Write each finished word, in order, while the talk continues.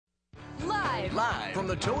live from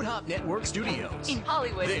the Toad Hop Network studios. In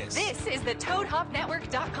Hollywood, This is the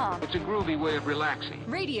ToadHopNetwork.com. It's a groovy way of relaxing.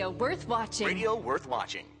 Radio worth watching. Radio worth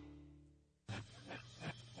watching.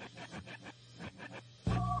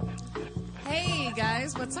 Hey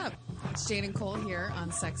guys, what's up? It's Jade and Cole here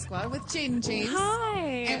on Sex Squad with Jade and James. Hi.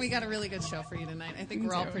 And we got a really good show for you tonight. I think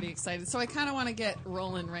we're all pretty excited. So I kind of want to get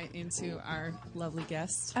rolling right into our lovely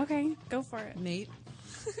guest, Okay, go for it. Nate.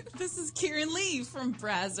 This is Kieran Lee from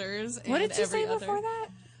Brazzers. What and did you say every before other- that?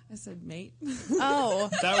 I said mate. Oh.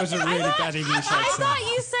 That was a really bad English accent. I thought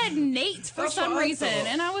you said Nate for That's some what I reason. thought.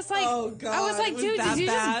 And I was like, Oh, God, I was like, was dude, that did you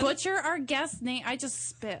bad? just butcher our guest name? I just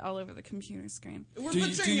spit all over the computer screen. We're Do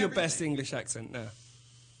butchering your everything. best English accent now.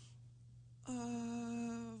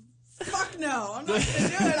 Fuck no, I'm not going to do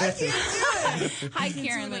it. I can't do it. Hi,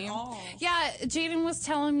 Kieran do it at Lee. all. Yeah, Jaden was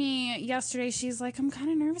telling me yesterday, she's like, I'm kind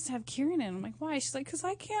of nervous to have Kieran in. I'm like, why? She's like, because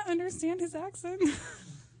I can't understand his accent.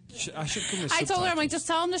 I should come with I told her, I'm subtitles. like, just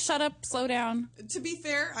tell him to shut up, slow down. To be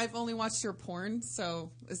fair, I've only watched your porn,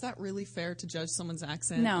 so is that really fair to judge someone's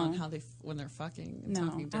accent No. on how they when they're fucking and No,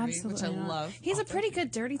 talking dirty, absolutely which I not. love. He's a pretty thank you.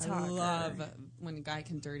 good dirty talker. I love when a guy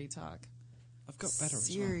can dirty talk. I've got better as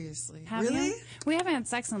well. Seriously, Have really? you? We haven't had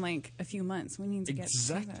sex in like a few months. We need to get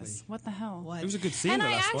through Exactly. this. What the hell? What? It was a good scene, And the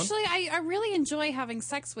I last one. actually, I really enjoy having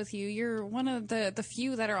sex with you. You're one of the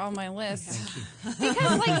few that are on my list.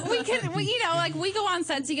 Because like we go on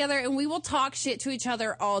set together and we will talk shit to each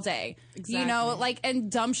other all day. You know, Exactly. like, and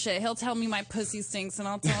dumb shit. He'll tell me my pussy stinks and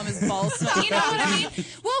I'll tell him his balls smell. You know what I mean?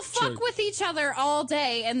 We'll fuck True. with each other all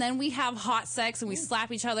day and then we have hot sex and we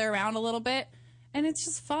slap each other around a little bit. And it's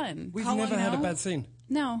just fun. We've How long never had a now? bad scene.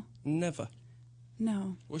 No. Never.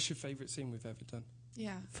 No. What's your favourite scene we've ever done?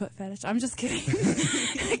 Yeah. Foot fetish. I'm just kidding.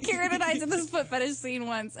 Kieran and I did this foot fetish scene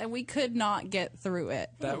once, and we could not get through it.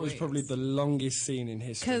 That was wait. probably the longest scene in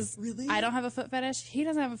history. Because Really? I don't have a foot fetish, he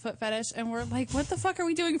doesn't have a foot fetish, and we're like, what the fuck are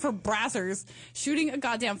we doing for Brazzers? Shooting a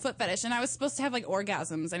goddamn foot fetish. And I was supposed to have like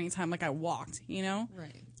orgasms anytime like I walked, you know?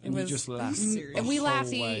 Right. and you was- just laughed. serious? And we the laughed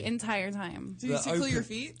whole the way. entire time. Do you The tickle your open-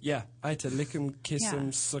 feet? Yeah, I had to lick them, kiss Yeah.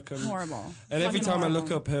 them, suck them. Horrible. And every Fucking time I look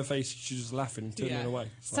horrible. up, her face, she's just laughing, turning Yeah. away.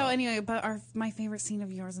 So anyway, but my favorite scene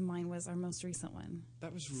of yours and mine was our most recent one.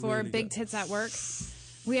 that was For really Big good. Tits at Work.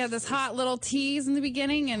 We had this hot little tease in the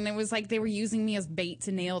beginning, and it was like they were using me as bait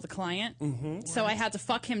to nail the client. Mm-hmm. So I had to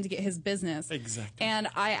fuck him to get his business. Exactly. And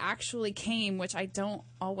I actually came, which I don't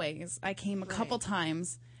always. I came a couple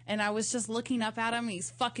times, and I was just looking up at him, and he's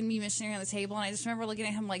fucking me missionary on the table, and I just remember looking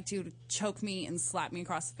at him like, dude, choke me and slap me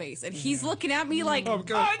across the face. And he's looking at me like, Oh,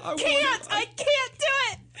 God, I can't do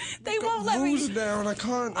it. They won't let me. Rules down, I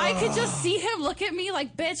can't. I could just see him look at me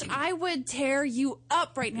like, bitch, I would tear you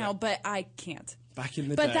up right now, but I can't. Back in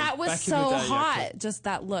the But day. that was back in the so day, I hot. could. Just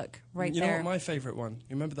that look right You there. know what my favourite one?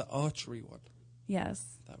 You remember the archery one? Yes.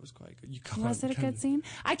 That was quite good. You can't. Was it a can good you? scene?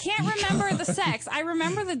 I can't remember the sex. I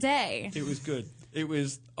remember the day. It was good. It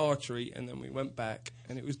was archery, and then we went back,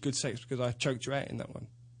 and it was good sex because I choked you out in that one.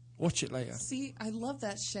 Watch it later. See, I love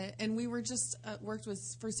that shit. And we were just worked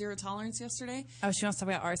with for Zero Tolerance yesterday. Oh, she wants to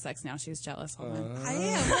talk about our sex now. She's jealous. Hold on. I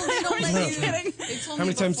am. Well, they don't let you. They told How me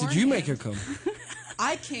many times did you make her beforehand. come?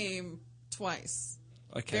 I came twice.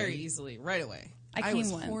 Okay. Very easily, right away. I came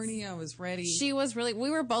was once. horny. I was ready. We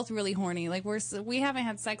were both really horny. Like we haven't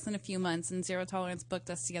had sex in a few months, and Zero Tolerance booked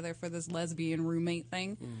us together for this lesbian roommate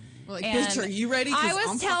thing. We're like, And bitch, are you ready? 'Cause I was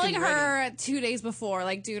I'm telling fucking ready. her 2 days before,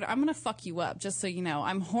 like, dude, I'm gonna fuck you up, just so you know.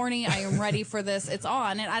 I'm horny. I am ready for this. It's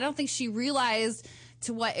on. And I don't think she realized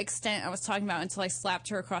to what extent I was talking about until I slapped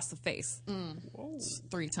her across the face.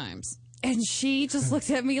 3 times. And she just looked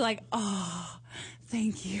at me like, oh,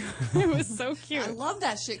 thank you. It was so cute. I love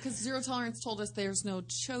that shit because Zero Tolerance told us there's no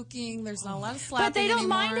choking, there's not a lot of slapping. But they don't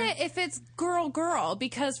mind anymore. it if it's girl,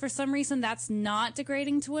 because for some reason that's not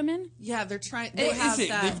degrading to women. Yeah, they're trying. They What have is it?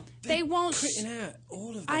 that. They won't. Putting out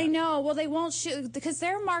all of that. I know. Well, they won't shoot because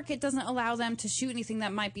their market doesn't allow them to shoot anything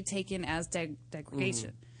that might be taken as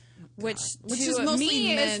degradation. Which is to mostly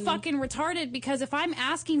me is men. fucking retarded because if I'm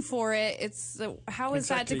asking for it, it's how is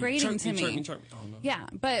that Exactly. degrading Choke to me, me? choke me. Oh, no. Yeah,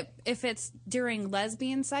 but if it's during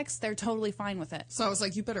lesbian sex, they're totally fine with it. So I was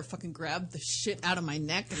like, you better fucking grab the shit out of my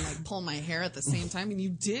neck and like pull my hair at the same time, and you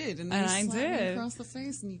did, and then And you I slapped me did. across the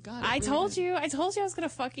face, and you got it. I really told good. you. I told you I was gonna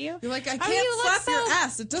fuck you. You're like, I mean, can't you look slap your so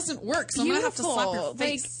ass. It doesn't work. So I'm gonna have to slap your beautiful.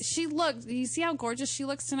 face. Like she looked. You see how gorgeous she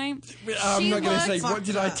looks tonight? I'm She not going to say, looked- what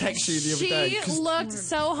did I text you the other day? She 'Cause looked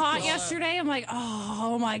so hot yesterday. I'm like,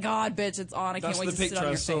 oh my god, bitch, it's on. I can't that's wait the to sit picture on I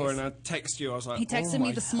your saw, face. and I text you. I was like, He texted oh me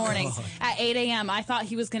my this morning God. at 8 a.m. I thought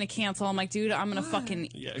he was going to cancel. I'm like, dude, I'm going to fucking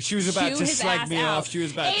Yeah, she was about chew to his slag ass me out. off. She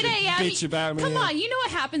was about 8 to a.m. bitch about me. Come on, you know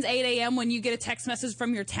what happens 8 a.m. when you get a text message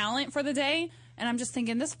from your talent for the day? And I'm just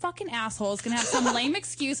thinking, this fucking asshole is going to have some lame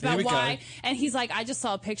excuse about we why. go. And he's like, I just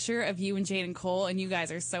saw a picture of you and Jaden Cole, and you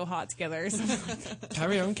guys are so hot together. So,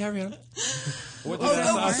 Carry on. What did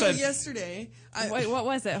I said? Yesterday. wait, what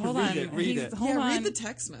was it? Hold on. Read it. Hold on. Read the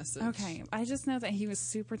text message. Okay, I just know that he was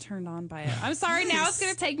super turned on by it. I'm sorry, now it's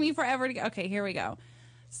going to take me forever to go. Okay, here we go.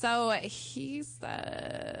 So he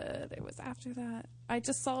said, it was after that. I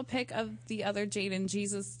just saw a pic of the other Jaden.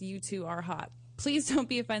 Jesus, you two are hot. Please don't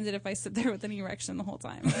be offended if I sit there with an erection the whole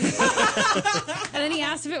time. And then he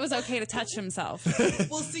asked if it was okay to touch himself.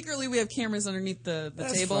 Well, secretly we have cameras underneath the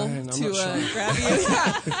That's table fine, I'm to not sure. grab you.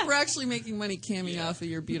 Yeah, we're actually making money camming off of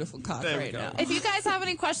your beautiful cock There we right go. now. If you guys have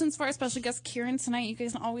any questions for our special guest Kieran tonight, you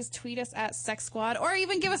guys can always tweet us at Sex Squad or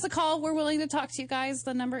even give us a call. We're willing to talk to you guys.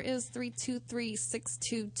 The number is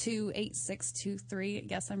 323-622-8623.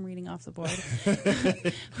 Yes, I'm reading off the board.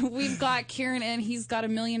 We've got Kieran in. He's got $1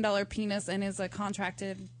 million penis and is a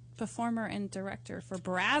contracted performer and director for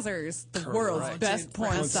Brazzers, the world's best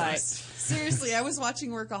porn Brazzers. site. Seriously, I was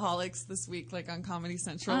watching Workaholics this week, like on Comedy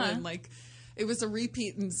Central, and like it was a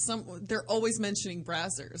repeat. And they're always mentioning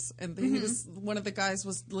Brazzers, and he was one of the guys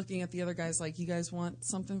was looking at the other guys like, "You guys want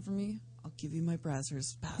something from me? I'll give you my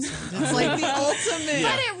Brazzers password." It's like the ultimate.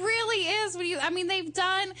 But it really is. They've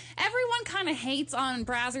done. Everyone kind of hates on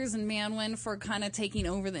Brazzers and Manwin for kind of taking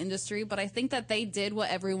over the industry, but I think that they did what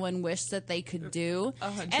everyone wished that they could do,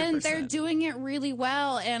 100%. and they're doing it really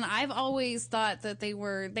well. And I've always thought that they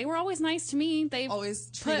were always nice to me. They've Always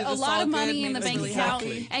put treated a us lot all of money good, in the made us bank really account,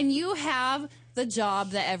 happy. and you have the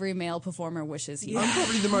job that every male performer wishes he had. I'm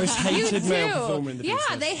probably the most You hated do. male performer in the business.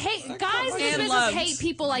 Yeah, they hate guys in the And business loved. hate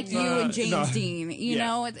people like you and James no. Dean. You Yeah.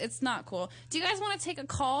 know, it's not cool. Do you guys want to take a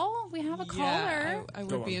call? We have a caller. Yeah, I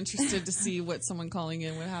Go would be on. interested to see what someone calling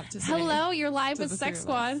in would have to say. Hello, you're live to with the Sex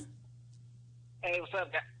three of us. Squad. Hey, what's up,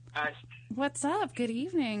 guys? What's up? Good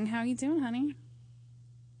evening. How you doing, honey?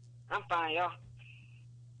 I'm fine, y'all.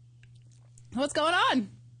 What's going on?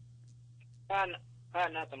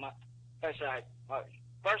 Nothing much. That's right.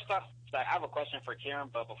 First off, I have a question for Kieran,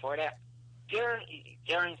 but before that,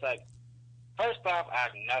 Kieran's like, first off, I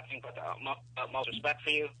have nothing but the utmost respect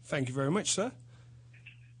for you. Thank you very much, sir.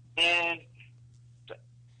 And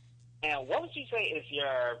what would you say is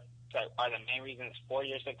are the main reasons for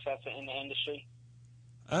your success in the industry?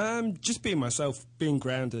 Just being myself, being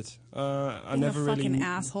grounded. I Being never a really. fucking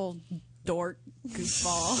asshole, dork,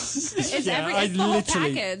 goofball. It's Yeah, it's the whole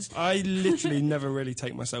package. I literally never really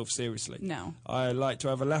take myself seriously. No. I like to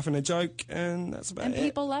have a laugh and a joke, and that's about And it.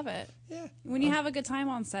 people love it. Yeah. When you have a good time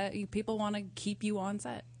on set, people want to keep you on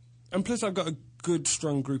set. And plus, I've got a good,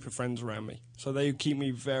 strong group of friends around me, so they keep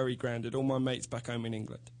me very grounded. All my mates back home in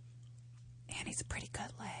England. And he's a pretty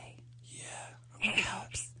good lay. Yeah. It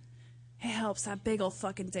helps. It helps. That big old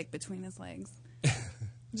fucking dick between his legs.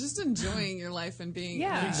 Just enjoying your life and being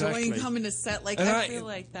Yeah. enjoying Exactly. coming to set. Like And I feel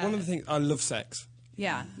like that. One of the things, I love sex.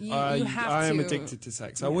 Yeah. You I have to. am addicted to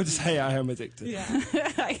sex. I would say I am addicted. Yeah.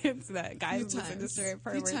 I can see that. Guys in Few this times. industry are Few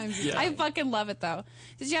perverts. times. Yeah. I fucking love it, though.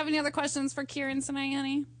 Did you have any other questions for Kieran tonight,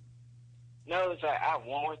 honey? No, I have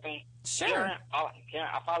one more thing. Sure. Kieran,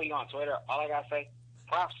 I follow you on Twitter. All I gotta say,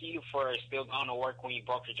 props to you for still going to work when you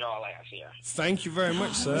broke your jaw last year. Thank you very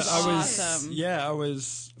much, sir. awesome. I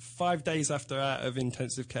was 5 days after out of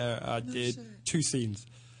intensive care. I did 2 scenes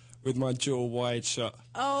with my jaw wide shut.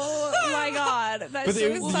 Oh, my God. That But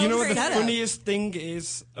shit was so you know what the crazy. funniest thing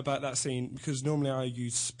is about that scene? Because normally I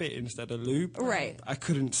use spit instead of lube. Right. I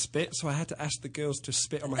couldn't spit, so I had to ask the girls to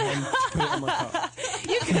spit on my hand to put it on my cock.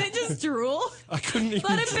 You couldn't just drool? I couldn't even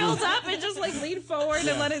Let it drool. build up and just, like, lean forward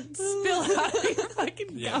and let it spill out of your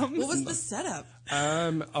fucking gums. What was the setup?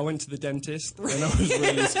 I went to the dentist and I was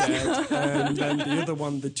really scared. And then the other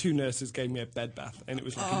one, the 2 nurses gave me a bed bath, and it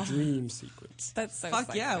was like a dream sequence. That's so Fuck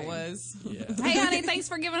sexy. yeah, it was. Yeah. Hey, honey, thanks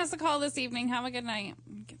for giving us a call this evening. Have a good night.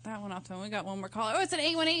 Get that one off the phone. We got one more caller. Oh, it's an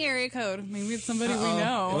 818 area code. Maybe it's somebody we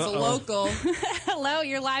know. It's a local. Hello,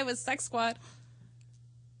 you're live with Sex Squad.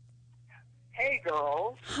 Hey,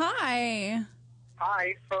 girls. Hi.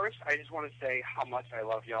 Hi. First, I just want to say how much I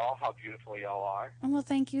love y'all, how beautiful y'all are. Well,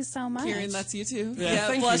 thank you so much. Kieran, that's you too. Yeah,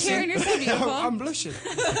 thank you, blushing. Kieran, you're so beautiful. I'm blushing.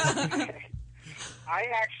 I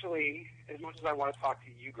actually, as much as I want to talk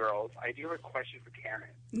to you girls, I do have a question for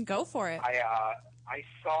Karen. Go for it. I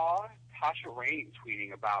saw Tasha Rain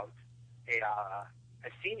tweeting about a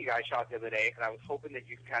scene you guys shot the other day, and I was hoping that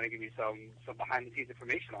you could kind of give me some behind-the-scenes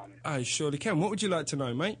information on it. I surely can. What would you like to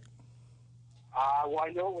know, mate? Well,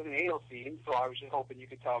 I know it was an anal scene, so I was just hoping you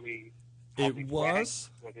could tell me. how It things was?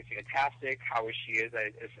 went. Was it fantastic? How was she as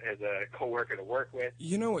a coworker to work with?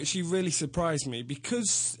 You know what? She really surprised me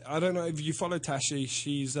because I don't know if you follow Tashi.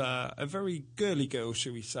 She's a very girly girl,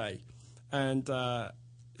 shall we say? and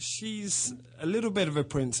she's a little bit of a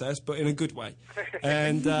princess, but in a good way.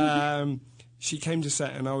 And she came to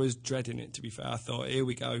set, and I was dreading it, to be fair. I thought, here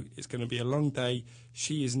we go. It's going to be a long day.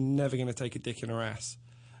 She is never going to take a dick in her ass.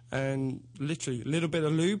 And literally, a little bit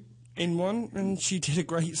of lube in one, and she did a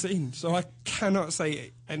great scene. So I cannot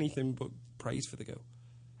say anything but praise for the girl.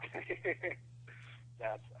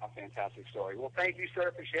 That's a fantastic story. Well, thank you,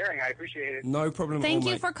 sir, for sharing. I appreciate it. No problem Thank at all,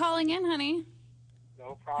 you mate. for calling in, honey.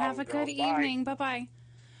 No problem. Have a girl. good Bye. evening. Bye-bye.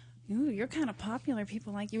 Ooh, you're kind of popular.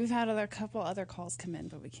 People like you. We've had a couple other calls come in,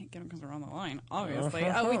 but we can't get them because they're on the line, obviously.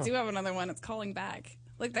 Oh, we do have another one. It's calling back.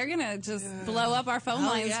 Like, they're going to just blow up our phone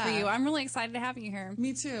lines yeah. for you. I'm really excited to have you here.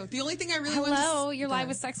 Me too. The only thing I really Hello, want to... you're live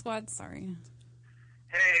with Sex Squad. Sorry.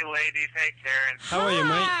 Hey, ladies. Hey, Karen. How are you,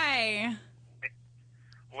 mate? Hi.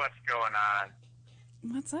 What's going on?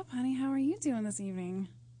 What's up, honey? How are you doing this evening?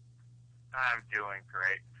 I'm doing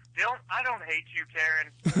great. I don't hate you,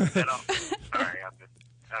 Karen. At all. Sorry,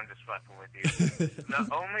 I'm just fucking with you. The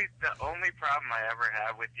only problem I ever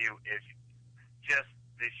have with you is just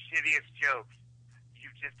the shittiest jokes. You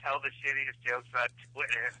just tell the shittiest jokes on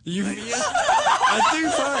Twitter. I do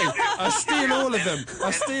fine. I steal all of them.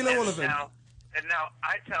 I steal all of them. Now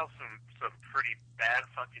I tell some pretty bad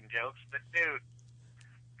fucking jokes, but dude,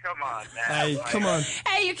 come on, man. Hey, Like, come on.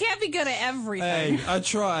 Hey, you can't be good at everything. Hey, I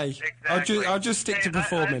try. Exactly. I'll just stick to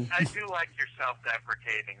performing. I do like your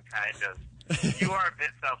self-deprecating, kind of. You are a bit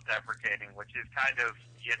self-deprecating, which is kind of,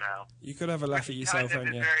 you know. You could have a laugh at yourself, kind of haven't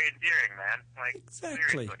is you? very endearing, man. Like,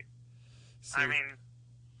 Exactly. seriously. See, I mean,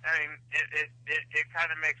 it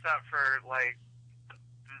kind of makes up for, like,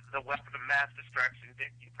 the weapon of mass destruction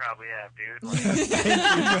dick you probably have, dude.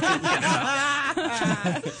 Like,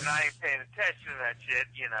 and I ain't paying attention to that shit,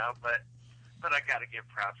 you know, but I gotta give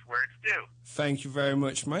props where it's due. thank you very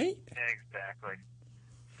much, mate. Exactly.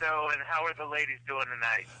 So, and how are the ladies doing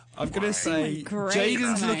tonight? I'm going to say great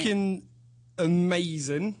Jaden's tonight. looking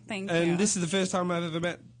amazing. Thank and you. this is the first time I've ever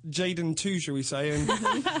met Jaden too, shall we say, and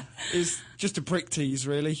it's just a prick tease,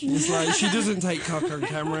 really. It's like, she doesn't take cock on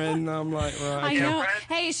camera, and I'm like, right, I okay. know. Fred?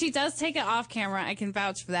 Hey, she does take it off camera. I can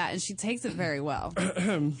vouch for that, and she takes it very well.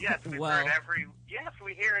 Yes,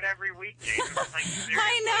 we hear it every week, Jaden. Like, seriously.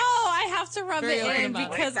 I know. I have to rub Very it open in about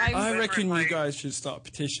it. because I I'm reckon you like- guys should start a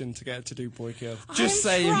petition to get her to do boy kill. I'm Just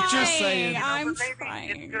saying, just trying. saying. I'm But maybe trying.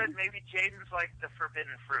 it's good. Maybe Jaden's like the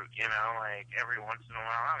forbidden fruit, you know, like every once in a while.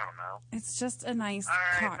 I don't know. It's just a nice All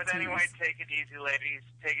right, cock but anyway, tease. take it easy, ladies.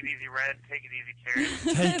 Take it easy, Red. Take it easy,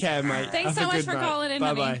 Karen. Take care, mate. Thanks Have so a much good for night. calling in,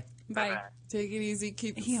 Bye-bye. honey. Bye. Bye-bye. Take it easy,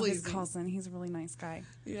 keep it He always sleazy. calls in. He's a really nice guy.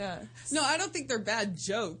 Yeah. No, I don't think they're bad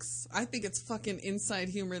jokes. I think it's fucking inside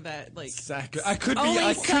humor that, like... Exactly. I could be. Only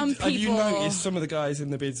I some could. You people- notice some of the guys in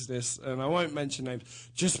the business, and I won't mention names.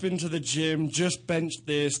 Just been to the gym. Just benched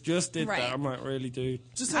this. Just did Right. that. I'm like, really, dude.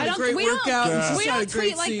 Just had a great workout. and just We had a don't great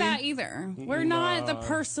tweet like scene. that either. We're not the No.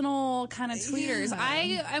 personal kind of tweeters. Yeah.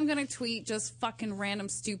 I am gonna tweet just fucking random,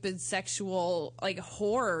 stupid, sexual, like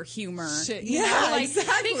horror humor. Shit. You Yeah, know, like,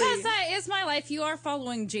 exactly. Because that is my life. You are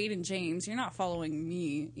following Jaden James. You're not following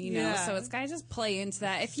me. You know, Yeah. so it's gotta just play into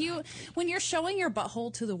that. When you're showing your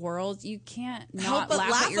butthole to the world, you can't Help not but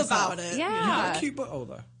laugh laugh at yourself. about it. You got Yeah. a cute butthole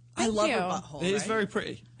though. I Thank love you. her butthole. It is right? very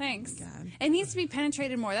pretty. Thanks. God. It needs to be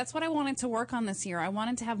penetrated more. That's what I wanted to work on this year. I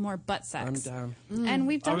wanted to have more butt sex. I'm down. And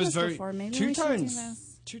we've I done was this very before. Maybe two we should times. do this.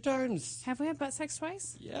 2 times. Have we had butt sex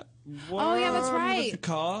twice? Yep. Oh, yeah, that's One right. With the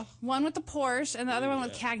car. One with the Porsche and the other one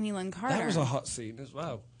with Cagney Lynn Carter. That was a hot scene as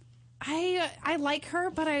well. I like her,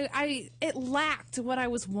 but it lacked what I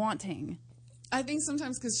was wanting. I think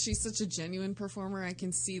sometimes because she's such a genuine performer, I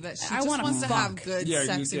can see that she I just wanna wants to fuck. have good Yeah,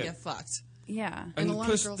 sex you and get- get fucked. Yeah. And a And lot of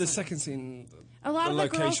plus girls the don't. second scene. A lot of the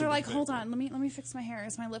girls location are was like, a bit "Hold weird. on, let me fix my hair.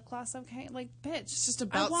 Is my lip gloss okay?" Like, bitch, It's just I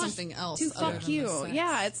about want something else To other fuck than the you, sex.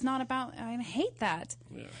 yeah. It's not about. I hate that.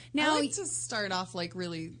 Yeah. Now, I like to start off like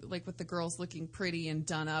really like with the girls looking pretty and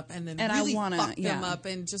done up, and then And I really wanna- fuck them yeah. up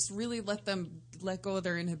and just really let them let go of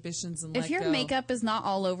their inhibitions and if let your go. makeup is not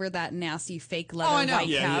all over that nasty fake leather I know. white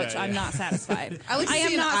Yeah, couch, yeah, I'm yeah. not satisfied. I like to am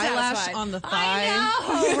see an not eyelash satisfied. on the thigh.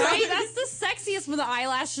 I know, right? That's the sexiest when the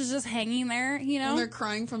eyelash is just hanging there, you know? when they're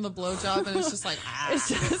crying from the blowjob and it's just like It's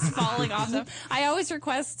just falling off them. I always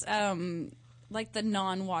request like the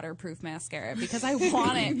non-waterproof mascara because I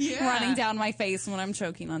want it Yeah. running down my face when I'm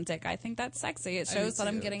choking on dick. I think that's sexy. It do shows that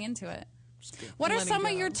I'm too. getting into it. What are Letting some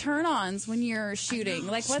of go. your turn-ons when you're shooting?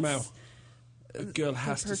 Like what's Smell. A girl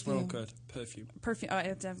has to smell perfume. good. Perfume. perfume? Oh,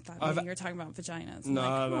 I thought I've- maybe you were talking about vaginas. I'm No, like,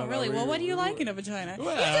 no, oh, no, really? we- Well, what do you we- like in a vagina? you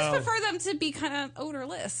just Well- prefer them to be kind of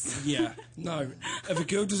odorless. Yeah. No. If a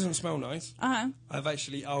girl doesn't smell nice, Uh-huh.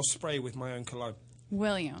 I'll spray with my own cologne.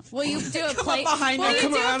 Will you? Will you do it behind Will her. you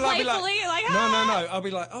Come do on, it I'll be playfully? like, Like, no. ah! I'll be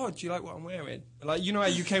like, oh, do you like what I'm wearing? Like, you know how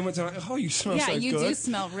you came once and like, oh, you smell Yeah, so you good. do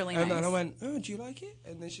smell really And nice. then I went, oh, do you like it?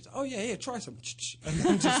 And then she's, oh yeah, here, try some. And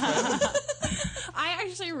then just went, I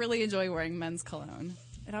actually really enjoy wearing men's cologne.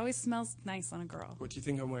 It always smells nice on a girl. what do you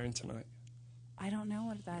think I'm wearing tonight? I don't know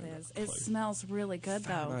what that is. It clue. smells really good,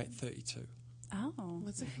 though. Fahrenheit 32. Oh.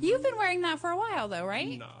 You've been wearing that for a while, though,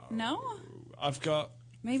 right? No. No? I've got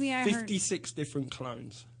Maybe I heard... 56 different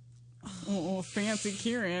clones. Oh, fancy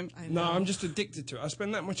Kieran. No, I'm just addicted to it. I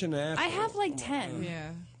spend that much in the airport. I have like 10.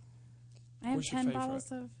 Yeah. I have What's your 10 favorite?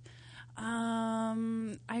 bottles of...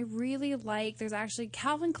 I really like... There's actually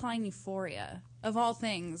Calvin Klein Euphoria. Of all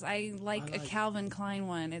things, I like a Calvin Klein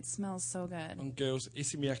one. It smells so good. On girls,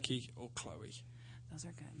 Issey Miyake or Chloe. Those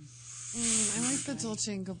are good. I like the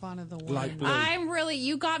Dolce & Gabbana, the one. Light blue. I'm really...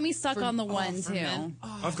 You got me stuck on the one, for too. men.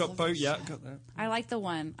 I've got both. Yeah, got that. I like the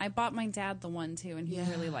one. I bought my dad the one, too, and he Yeah.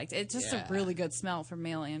 really liked it. It's just Yeah. a really good smell for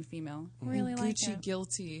male and female. Really like Gucci it.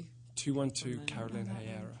 Guilty. 212 Carolyn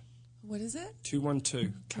Herrera. What is it?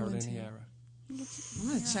 212 Carolyn 212. Herrera. I'm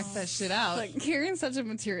gonna check that shit out. Like, Kieran's such a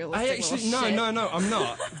materialistic I actually little shit. no, I'm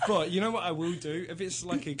not. But you know what I will do? If it's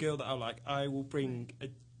like a girl that I like, I will bring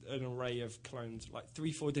an array of clones, like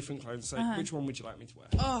 3-4 different clones. Say, which one would you like me to wear?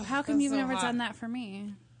 Oh, How come that's you've so never hot. done that for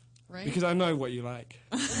me? Right? Because I know what you like.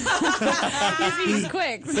 He's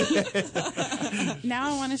quick.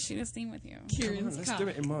 Now I want to shoot a scene with you. Kieran's Let's cock. do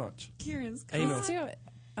it in March. Kieran's cock. Anal. Let's do it.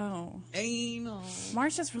 Oh. Anal.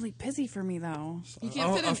 March is really busy for me, though. You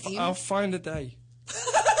can't fit an email. I'll find a day.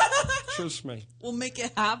 Trust me. We'll make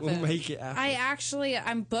it happen. We'll make it happen.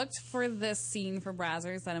 I'm booked for this scene for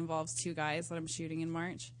Brazzers that involves 2 guys that I'm shooting in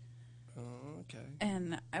March. Oh, okay.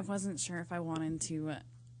 And I wasn't sure if I wanted to...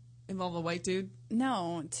 Involve a white dude.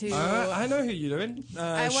 No, to... I know who you're doing.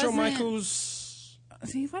 Shawn wasn't- Michaels.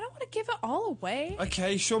 See, I don't want to give it all away.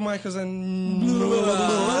 Okay, Shawn Michaels and... So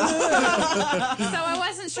I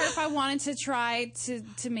wasn't sure if I wanted to try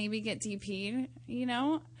to maybe get DP'd, you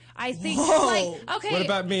know? I think, like, okay. What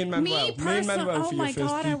about me and Manuel? Me Me and personally, Manuel oh for my your first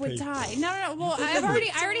God, I would DP. die. No. Well, I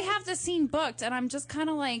already have the scene booked, and I'm just kind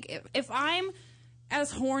of like, if I'm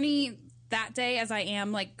as horny that day as I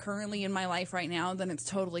am, like, currently in my life right now, then it's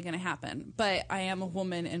totally going to happen. But I am a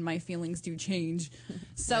woman, and my feelings do change.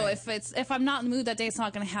 So if I'm not in the mood that day, it's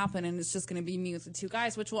not going to happen, and it's just going to be me with the 2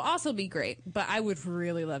 guys, which will also be great. But I would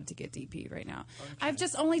really love to get DP'd right now. Okay. I've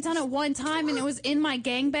just only done it one time, and it was in my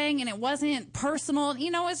gangbang, and it wasn't personal.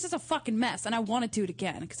 You know, it's just a fucking mess, and I want to do it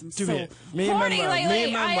again because I'm Do so it. Me and horny Manuel. lately. Me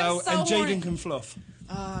and Manuel so and horny. Jaden can fluff.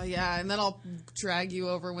 Yeah, and then I'll drag you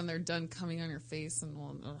over when they're done coming on your face, and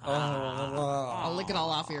I'll lick it all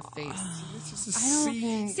off your face. It's just a I don't-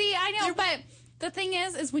 scene. See, I know, but the thing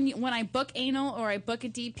is when I book anal or I book a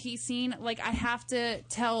DP scene, like, I have to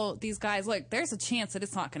tell these guys, like, there's a chance that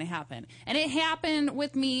it's not going to happen. And it happened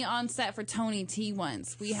with me on set for Tony T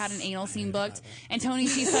once. We had an anal scene booked, and Tony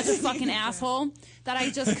T's such a fucking asshole that I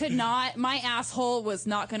just could not. My asshole was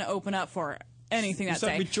not going to open up for anything that Was that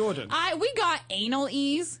day. with Jordan? We got anal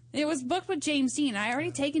ease. It was booked with James Dean. I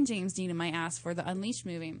already taken James Dean in my ass for the Unleashed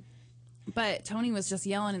movie. But Tony was just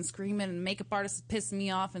yelling and screaming, and makeup artists pissing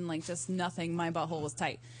me off, and, like, just nothing. My butthole was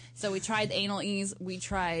tight. So we tried the anal ease. We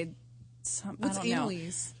tried some, What's I don't know. anal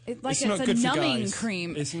ease? It's not a good for numbing guys.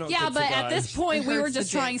 cream. It's not yeah, good for but at this guys. point, It we were hurts the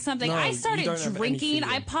just trying dick. something. No, I you started don't have any drinking. I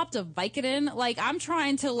feeling. popped a Vicodin. Like, I'm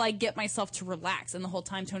trying to, like, get myself to relax. And the whole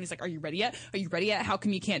time, Tony's like, "Are you ready yet? Are you ready yet? How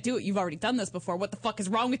come you can't do it? You've already done this before. What the fuck is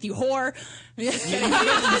wrong with you, whore?" You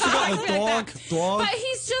forgot the dog. But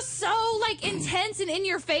he's just so, like, intense and in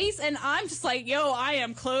your face, and I'm just like, yo, I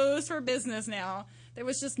am closed for business now. It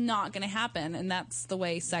was just not going to happen, and that's the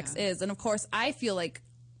way sex is. And, of course, I feel like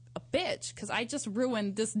a bitch, because I just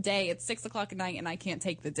ruined this day at 6 o'clock at night, and I can't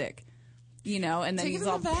take the dick. You know, and then Take it he's in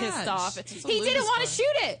all the pissed vag. off. That's He what didn't Luda's want to for.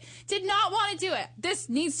 shoot it. Did not want to do it. This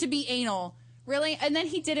needs to be anal. Really? And then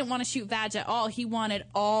he didn't want to shoot vag at all. He wanted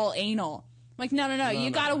all anal. Like, no. You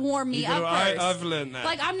gotta warm me up first. I've learned that.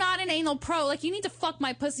 Like, I'm not an anal pro. Like, you need to fuck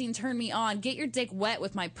my pussy and turn me on. Get your dick wet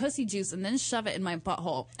with my pussy juice and then shove it in my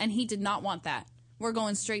butthole. And he did not want that. We're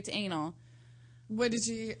going straight to anal. What did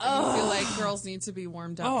you feel like girls need to be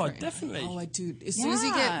warmed up? Oh, for anal? definitely. Oh, dude. As soon as you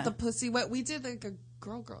Yeah. get the pussy wet, we did like a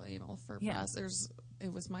girl anal for Yeah. Brazzers.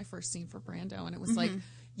 It was my first scene for Brando, and it was like,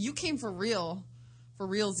 you came for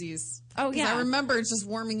realsies. Oh, 'Cause yeah. I remember just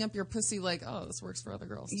warming up your pussy like, oh, this works for other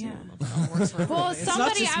girls, too. Yeah. Oh, it works for Well, everybody.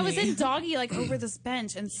 somebody, just I was me. in doggy, like, over this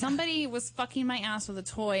bench, and somebody was fucking my ass with a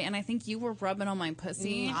toy, and I think you were rubbing on my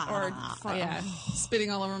pussy. Yeah. Spitting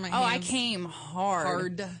all over my Oh, I hands. came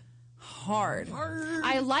hard.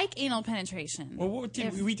 I like anal penetration. Well,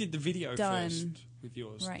 we did the video done first with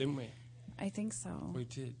yours, right. didn't we? I think so. We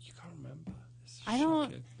did. You can't remember. It's I don't.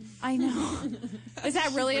 shocking. I know. Is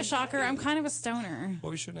that really a shocker? I'm kind of a stoner. What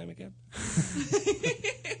was your name again?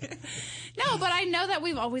 No, but I know that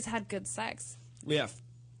we've always had good sex. We have.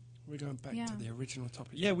 We're going back Yeah. to the original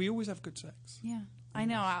topic. Yeah, we always have good sex. Yeah, I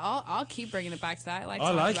know. I'll keep bringing it back to that. I like. I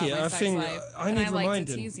talking like about it. my I sex think life, I and need I like to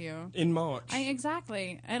reminding tease you. in March.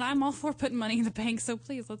 Exactly, and I'm all for putting money in the bank. So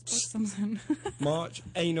please, let's book something. March,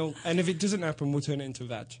 anal, and if it doesn't happen, we'll turn it into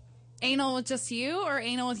vag. Anal with just you, or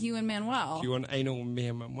anal with you and Manuel? Do you want anal with me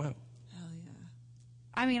and Manuel? Hell yeah.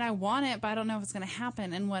 I mean, I want it, but I don't know if it's going to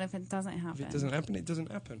happen. And what if it doesn't happen? If it doesn't happen, it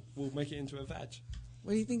doesn't happen. We'll make it into a vag.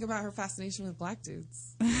 What do you think about her fascination with black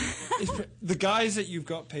dudes? The guys that you've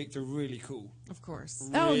got picked are really cool. Of course.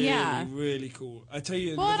 Oh, yeah. Really cool. I tell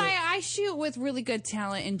you. Well, and I shoot with really good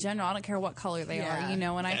talent in general. I don't care what color they Yeah. are, you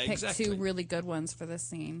know, and I Yeah, picked exactly. two really good ones for this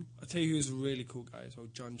scene. I tell you who's a really cool guy as well,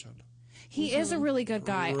 John. He is a really good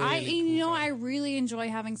guy. Really you cool know, guy. I really enjoy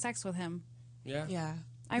having sex with him. Yeah? Yeah.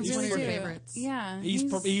 I He's really one of do. your favorites. Yeah.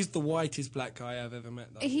 He's the whitest black guy I've ever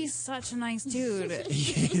met, though. He's such a nice dude.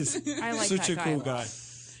 He is. I like Such that a guy cool a lot. guy.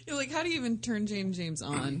 You're like, how do you even turn James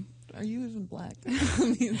on? Are you even black?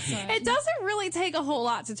 On the inside? It doesn't really take a whole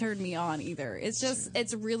lot to turn me on either. It's just,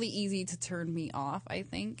 it's really easy to turn me off, I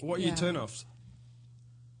think. What are Yeah. your turn-offs?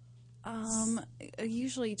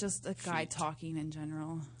 Usually just a guy talking in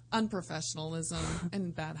general. Unprofessionalism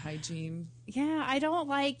and bad hygiene. Yeah, I don't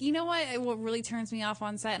like, you know what really turns me off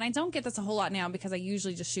on set, and I don't get this a whole lot now because I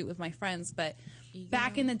usually just shoot with my friends, but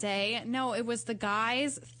back in the day, no, it was the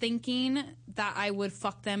guys thinking that I would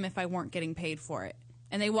fuck them if I weren't getting paid for it.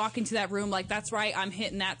 And they walk into that room like, that's right, I'm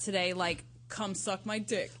hitting that today, like, come suck my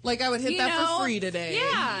dick. Like I would hit You that know? for free today.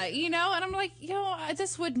 Yeah, you know, and I'm like,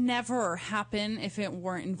 this would never happen if it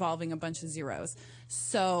weren't involving a bunch of zeros.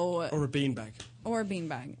 So, Or a beanbag? or a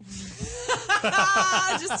beanbag.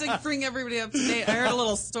 Just to bring everybody up to date, I heard a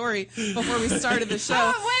little story before we started the show.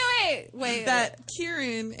 Oh, wait. That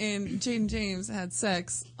Kieran and Jaden James had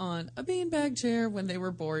sex on a beanbag chair when they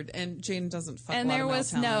were bored, and Jaden doesn't fuck. And a lot there of male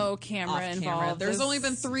was talent no camera off involved. There's This- only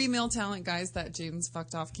been 3 male talent guys that Jaden's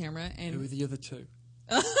fucked off camera, Who were and the other two?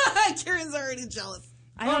 Kieran's already jealous.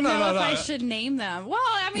 I don't no, know if no. I should name them. Well,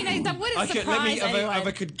 I mean, that wouldn't surprise anyone. If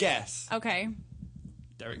I could guess. Okay.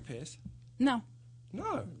 Derek Pierce? No,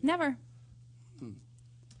 No. never.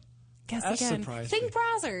 Guess That again. surprised Think me.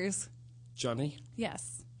 Brazzers. Johnny?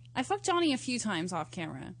 Yes. I fucked Johnny a few times off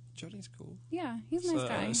camera. Johnny's cool. Yeah, he's a nice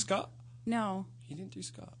guy. Scott? No. He didn't do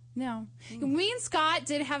Scott. No. Me and Scott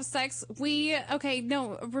did have sex.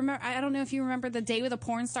 Remember, I don't know if you remember the Day with a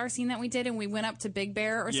Porn Star scene that we did, and we went up to Big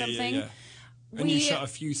Bear or something. Yeah. And you shot a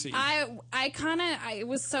few scenes. I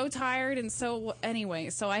was so tired, and so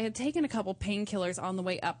I had taken a couple painkillers on the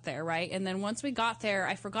way up there, right? And then once we got there,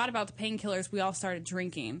 I forgot about the painkillers. We all started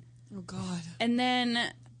drinking. Oh God. And then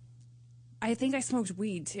I think I smoked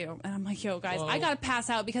weed too. And I'm like, yo, guys, I got to pass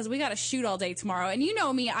out because we got to shoot all day tomorrow. And you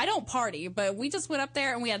know me, I don't party, but we just went up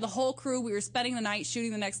there and we had the whole crew. We were spending the night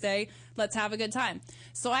shooting the next day. Let's have a good time.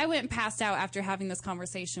 So I went and passed out after having this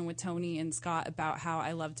conversation with Tony and Scott about how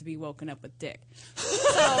I love to be woken up with dick.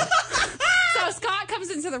 So Scott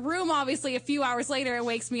comes into the room, obviously, a few hours later and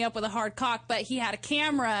wakes me up with a hard cock, but he had a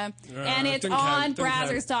camera, and it's don't on count, don't count.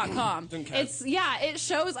 Brazzers.com. Don't count. It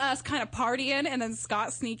shows us kind of partying, and then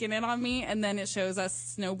Scott sneaking in on me, and then it shows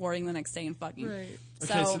us snowboarding the next day and fucking. Right.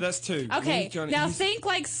 Okay, so that's 2. Okay, Me, Johnny, now he's- think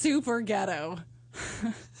like super ghetto.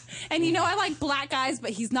 And you know I like black guys, but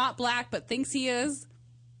he's not black, but thinks he is.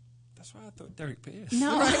 That's why I thought Derek Pierce.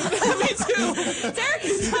 No. Me too. Derek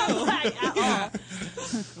is not black at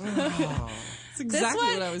all. That's exactly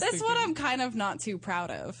what I was That's thinking. what I'm kind of not too proud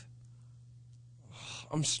of.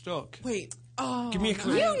 I'm stuck. Wait. Oh. Give me a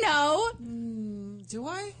clue. You know. Do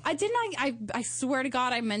I? I swear to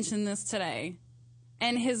God I mentioned this today.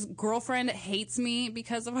 And his girlfriend hates me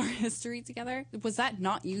because of our history together. Was that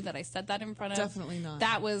not you that I said that in front of? Definitely not.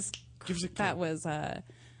 That was Give us a clue. that was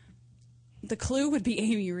the clue would be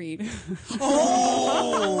Amy Reed. Yeah,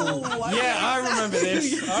 I remember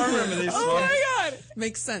this. One. God.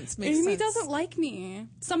 Makes sense. Amy doesn't like me.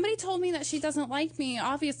 Somebody told me that she doesn't like me,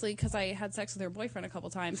 obviously, because I had sex with her boyfriend a couple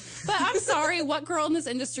times. But I'm sorry, what girl in this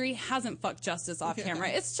industry hasn't fucked Justice off camera?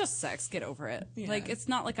 It's just sex. Get over it. Yeah. Like, it's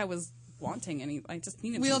not like I was wanting any. I just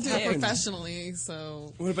needed We to all do it dick. professionally,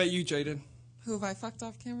 so. What about you, Jaden? Who have I fucked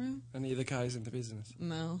off camera? Any of the guys in the business?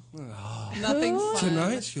 No. Oh. Nothing fun.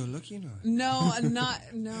 Tonight's your lucky night. No,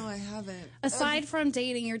 no, I haven't. Aside from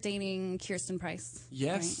dating, you're dating Kirsten Price.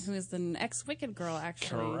 Yes. Right? Who is the ex-Wicked girl,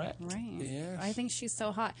 actually. Correct. Right. Yes. I think she's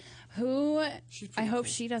so hot. Who, She's I pretty hope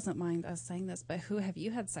cool. she doesn't mind us saying this, but who have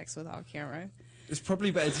you had sex with off camera? It's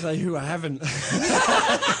probably better to say who I haven't.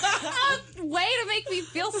 Way to make me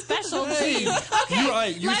feel special, Gene. Okay, You're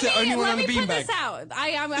right. You're the only one on the let me put beanbag. this out.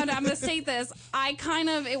 I'm going to say this.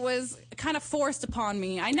 It was kind of forced upon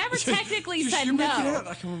me. I never technically said You're making no. out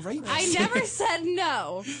like I'm a rapist. I never said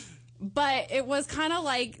no. But it was kind of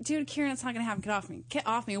like, dude, Kieran, it's not going to happen. Get off me. Get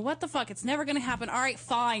off me. What the fuck? It's never going to happen. All right,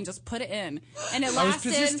 fine. Just put it in. And it I was lasted.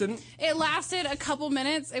 persistent. It lasted a couple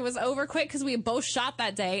minutes. It was over quick because we had both shot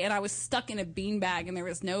that day, and I was stuck in a beanbag, and there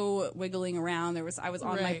was no wiggling around. I was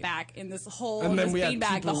on my Right. back in this whole And then we had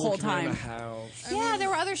beanbag people the whole walking around time. the house. Yeah, there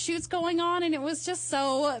were other shoots going on, and it was just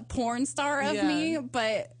so porn star of Yeah. me.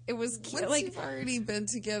 But it was cute. Once Like, you've already been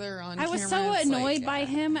together on I was camera, so it's annoyed like, by yeah.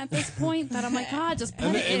 him at this point that I'm like, God, just put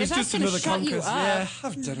And it in. it was If that's just gonna another shut you conquest. up. Yeah,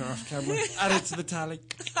 I've done it off camera. Add it to the tally.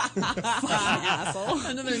 Asshole.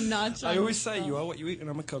 Another notch. I on always the say, belt. you are what you eat, and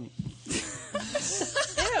I'm a cunt.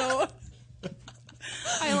 Ew.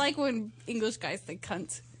 I like when English guys say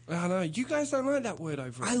cunt. I know. You guys don't like that word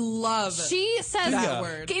over I it. love She says that that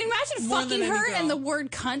word. Can you imagine More fucking than any her girl. and the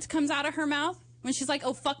word cunt comes out of her mouth? When she's like,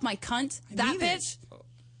 oh, fuck my cunt. That mean it. bitch.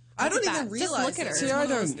 I don't Look at even that. realize Just look at it. her. It's See, one I of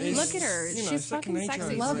those don't. things. Look at her. You know, She's second fucking nature.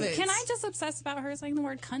 sexy. Love it. Can I just obsess about her saying the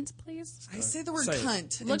word cunt, please? I say the word Say it.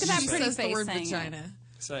 cunt. Look and at that she pretty says the face word saying it. vagina.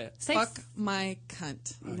 Say it. Say Fuck my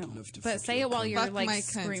cunt. I'd no. love to But fuck say your it while cunt. you're Fuck like my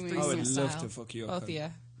cunt. screaming. I would threesome love style. to fuck your Both cunt. of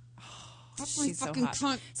you. Fuck my She's so fucking hot.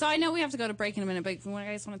 cunt. So I know we have to go to break in a minute, but you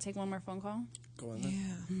guys want to take one more phone call? Go on Yeah.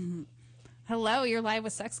 then. Hello, you're live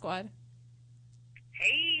with Sex Squad.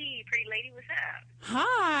 Hey, pretty lady, what's up?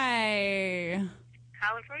 Hi.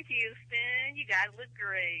 Calling from Houston. You guys look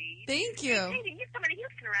great. Thank Hey, you. Katie, you're coming to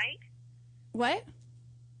Houston, right? What?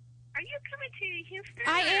 Are you coming to Houston?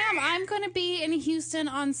 I am. I'm going to be in Houston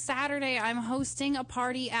on Saturday. I'm hosting a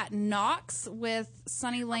party at Knox with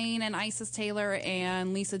Sunny Lane and Isis Taylor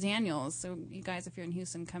and Lisa Daniels. So you guys, if you're in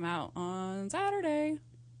Houston, come out on Saturday.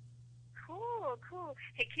 Cool, cool.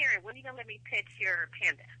 Hey, Karen, when are you going to let me pet your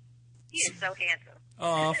panda? He is so handsome.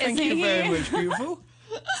 Oh, thank Isn't you he? very much, beautiful.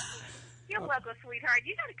 You're welcome, sweetheart.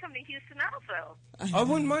 You got to come to Houston also. I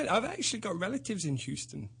wouldn't mind. I've actually got relatives in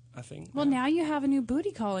Houston, I think. Well, now you have a new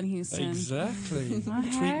booty call in Houston. Exactly. Oh,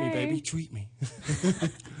 Tweet me, hey. baby. Tweet me.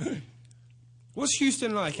 What's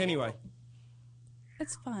Houston like, anyway?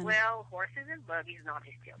 It's fun. Well, horses and buggies. No, I'm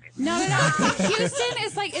just joking. No. Houston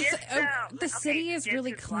is like, it's the city is there's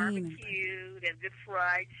really good clean. Barbecue, there's good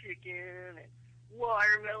fried chicken, and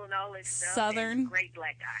watermelon, all that stuff. Southern. And great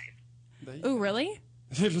black guys. Ooh, really?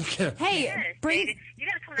 Look at her. Hey, Yes, bring. David, you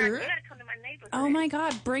gotta come to my neighborhood. Oh my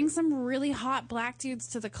God, bring some really hot black dudes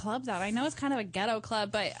to the clubs out. I know it's kind of a ghetto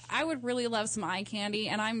club, but I would really love some eye candy,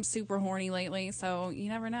 and I'm super horny lately, so you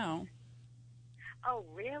never know. Oh,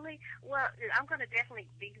 really? Well, I'm going to definitely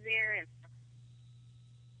be there. And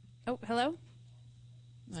Oh, hello?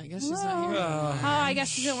 I guess she's not here. Oh, I guess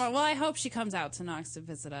she didn't want. Well, I hope she comes out to Knox to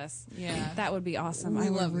visit us. Yeah. That would be awesome. We I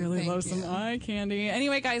would love it. really Thank love some you. eye candy.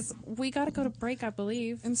 Anyway, guys, we got to go to break, I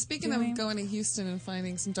believe. And speaking Do we? of going to Houston and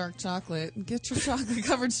finding some dark chocolate, get your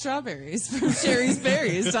chocolate-covered strawberries from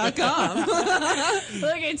sherrysberries.com.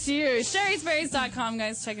 Look at you. Sherry'sBerries.com,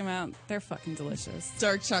 guys. Check them out. They're fucking delicious.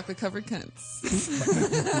 Dark chocolate-covered cunts.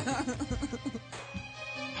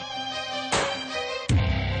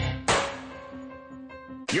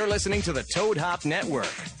 You're listening to the Toad Hop Network,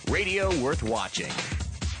 radio worth watching.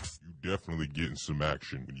 You definitely getting some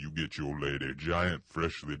action when you get your lady giant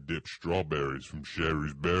freshly dipped strawberries from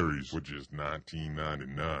Sherry's Berries for just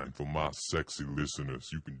 $19.99. For my sexy listeners,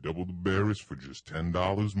 you can double the berries for just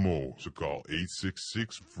 $10 more. So call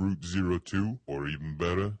 866-FRUIT-02 or even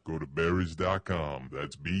better, go to berries.com.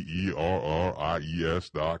 That's BERRIES.com.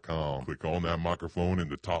 Click on that microphone in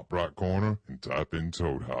the top right corner and type in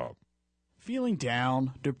Toad Hop. Feeling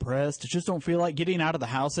down, depressed, just don't feel like getting out of the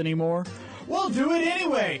house anymore? Well, do it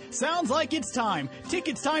anyway! Sounds like it's time.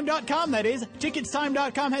 Ticketstime.com, that is.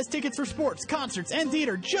 Ticketstime.com has tickets for sports, concerts, and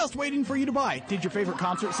theater just waiting for you to buy. Did your favorite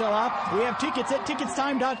concert sell out? We have tickets at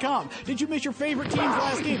Ticketstime.com. Did you miss your favorite team's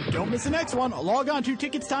last game? Don't miss the next one. Log on to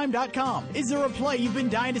Ticketstime.com. Is there a play you've been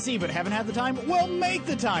dying to see but haven't had the time? Well, make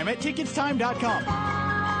the time at Ticketstime.com.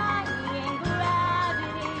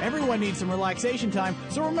 Everyone needs some relaxation time,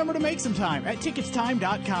 so remember to make some time at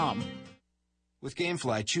Ticketstime.com. With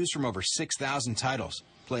GameFly, choose from over 6,000 titles.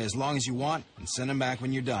 Play as long as you want and send them back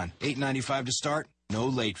when you're done. $8.95 to start, no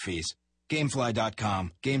late fees.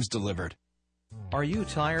 Gamefly.com. Games delivered. Are you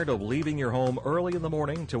tired of leaving your home early in the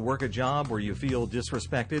morning to work a job where you feel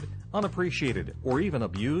disrespected, unappreciated, or even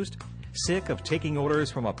abused? Sick of taking orders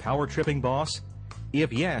from a power-tripping boss?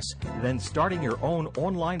 If yes, then starting your own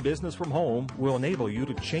online business from home will enable you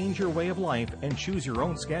to change your way of life and choose your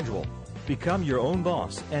own schedule. Become your own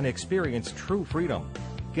boss and experience true freedom.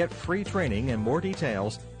 Get free training and more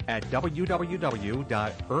details at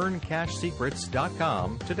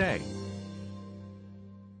www.earncashsecrets.com today.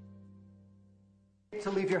 To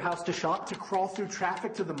leave your house to shop, to crawl through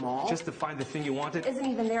traffic to the mall, just to find the thing you wanted. Isn't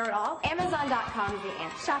even there at all. Amazon.com is the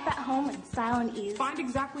answer. Shop at home in style and ease. Find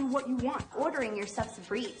exactly what you want. Ordering your stuff's a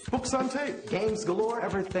breeze. Books on tape, games galore,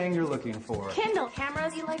 everything you're looking for. Kindle,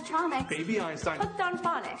 cameras, electronics. Baby Einstein. Hooked on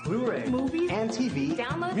phonics. Blu-ray. Movies. And TV.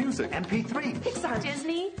 Download. Music. MP3. Pixar.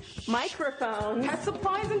 Disney. Microphones. Pet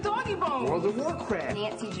supplies and doggy bones. World of Warcraft.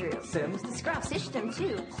 Nancy Drew. Sims. The Scrap System,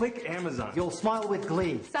 too. Click Amazon. You'll smile with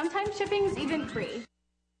glee. Sometimes shipping's even free.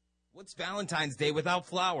 What's Valentine's Day without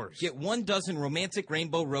flowers? Get 1 dozen romantic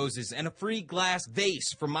rainbow roses and a free glass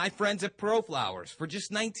vase from my friends at Pro Flowers for just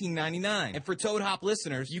 $19.99. And for Toad Hop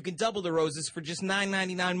listeners, you can double the roses for just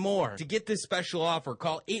 $9.99 more. To get this special offer,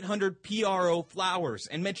 call 800-PRO-FLOWERS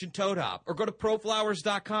and mention Toad Hop. Or go to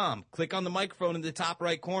proflowers.com, click on the microphone in the top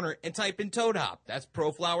right corner, and type in Toad Hop. That's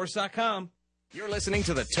proflowers.com. You're listening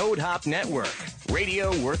to the Toad Hop Network,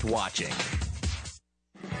 radio worth watching.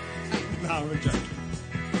 No, I'm joking.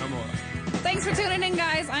 I'm all right. Thanks for tuning in,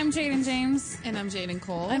 guys. I'm Jaden James. And I'm Jaden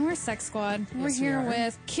Cole. And we're Sex Squad. We're Yes, here we are.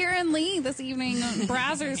 with Kieran Lee this evening,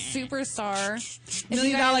 Brazzers superstar. $1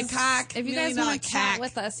 million cock. If you $1 guys million want to chat cack.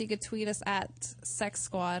 with us, you could tweet us at Sex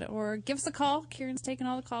Squad or give us a call. Kieran's taking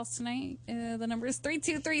all the calls tonight. The number is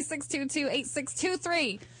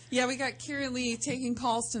 323-622-8623. Yeah, we got Kieran Lee taking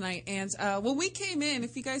calls tonight. And when we came in,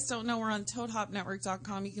 if you guys don't know, we're on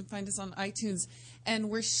ToadHopNetwork.com. You can find us on iTunes.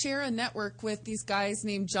 And we're share a network with these guys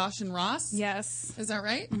named Josh and Ross. Yes. Is that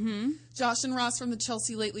right? Mm-hmm. Josh and Ross from the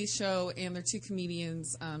Chelsea Lately Show, and they're 2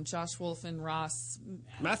 comedians, Josh Wolf and Ross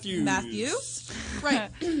Matthews.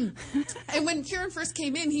 Right. And when Kieran first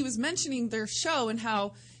came in, he was mentioning their show and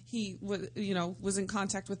how he was in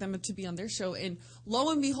contact with them to be on their show. And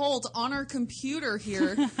lo and behold, on our computer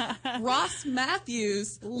here, Ross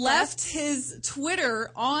Matthews left his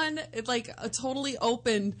Twitter on like a totally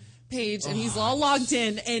open page, and he's all logged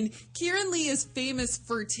in. And Kieran Lee is famous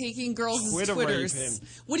for taking girls' Twitter Twitters. rape him.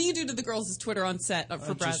 What do you do to the girls' Twitter on set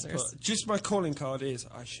for Brazzers? Just my calling card is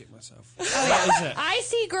I shit myself. Oh, That is it. I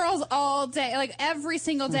see girls all day, like every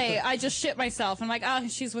single day. I just shit myself. I'm like, oh,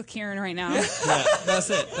 she's with Kieran right now. Yeah, that's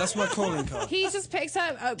it. That's my calling card. He just picks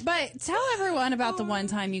up. But tell everyone about the one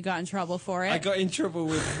time you got in trouble for it. I got in trouble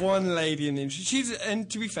with one lady in the industry. And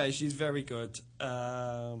to be fair, she's very good.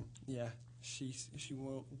 Yeah. She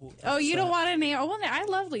won't. Oh, you don't want to name? Oh, well, I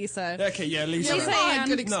love Lisa. Okay, yeah, Lisa. Lisa Ann. had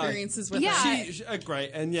good experiences with her. She's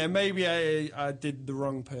great, and yeah, maybe I did the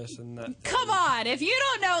wrong person. Come on, if you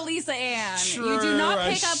don't know Lisa Ann, you do not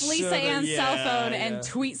pick up Lisa Ann's cell phone and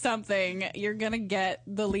tweet something. You're gonna get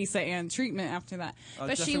the Lisa Ann treatment after that.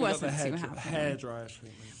 But she wasn't too happy. Hair dryer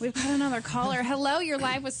treatment. We've got another caller. Hello, you're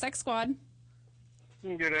live with Sex Squad.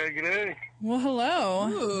 G'day. Well, hello.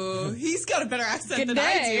 Ooh, he's got a better accent than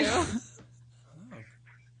G'day. I do.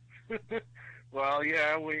 Well,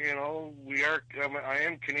 yeah, we are. I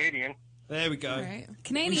am Canadian. There we go. Right.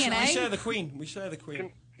 Canadian, we share the Queen. We share the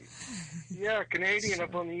Queen. Yeah, Canadian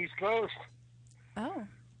up on the East Coast. Oh,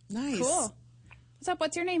 nice. Cool. What's up?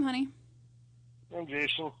 What's your name, honey? I'm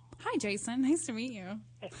Jason. Hi, Jason. Nice to meet you.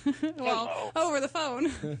 Well, over the phone.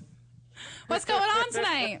 What's going on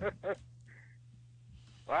tonight?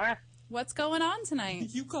 What? What's going on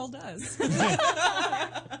tonight? You called us.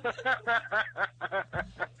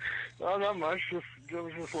 Well, not much. I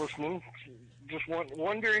was just listening. Just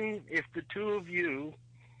wondering if the two of you,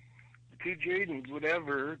 the two Jadens, would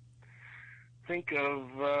ever think of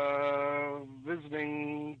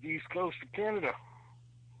visiting the East Coast of Canada.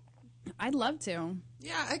 I'd love to.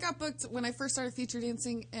 Yeah, I got booked when I first started feature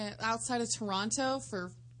dancing outside of Toronto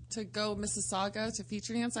to go Mississauga to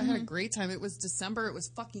feature dance. I had a great time. It was December. It was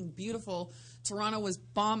fucking beautiful. Toronto was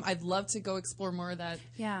bomb. I'd love to go explore more of that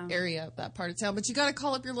area, that part of town. But you got to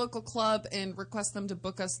call up your local club and request them to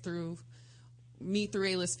book us through me through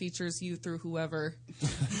A-List Features, you through whoever.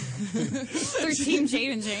 Through Team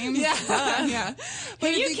Jaden James. Yeah. Yeah. But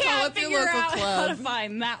if you call can't up your figure local out how club- to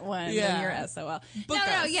find that one, Yeah. then you're SOL. Book No,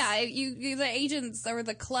 us. yeah. The agents or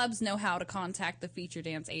the clubs know how to contact the feature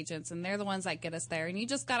dance agents, and they're the ones that get us there. And you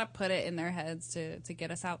just got to put it in their heads to get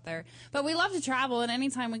us out there. But we love to travel, and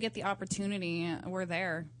anytime we get the opportunity, we're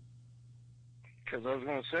there. Because I was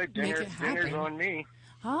going to say, Make it happen. dinner's on me.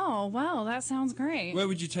 Oh, well, that sounds great. Where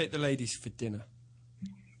would you take the ladies for dinner?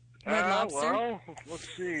 Red Lobster? Well, let's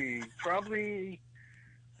see. Probably,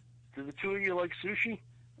 do the two of you like sushi?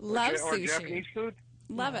 Love or sushi. Japanese food?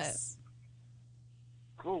 Love it.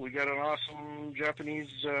 Cool. We got an awesome Japanese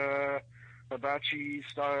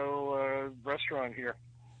hibachi-style restaurant here.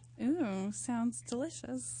 Ooh, sounds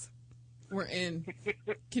delicious. We're in.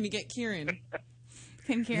 Can you get Kieran?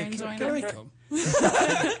 Can Kieran join Can I us? come?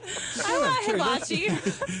 I like hibachi.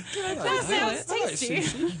 That sounds tasty.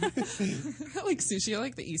 I like sushi. I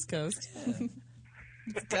like the East Coast.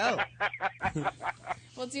 Let's go.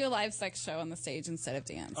 We'll do a live sex show on the stage instead of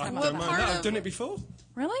dance. I How don't about mind that? that. I've done it before.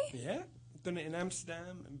 Really? Yeah. I've done it in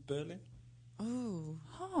Amsterdam and Berlin.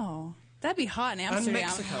 Oh. That'd be hot in Amsterdam.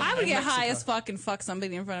 Mexico. I would And get high Mexico. as fuck and fuck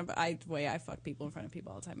somebody in front of. I fuck people in front of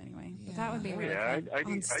people all the time anyway. But that would be really fun. I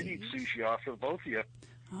need sushi off of both of you.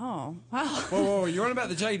 Oh, wow. Whoa, you're on about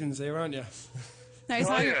the Jadens here, aren't you? No, he's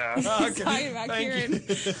talking, he's Okay. talking about Thank Kieran.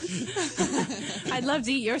 I'd love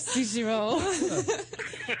to eat your sushi roll. Was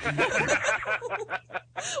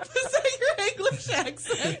that your English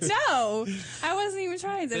accent? No, I wasn't even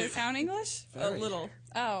trying. Did it sound English? A little.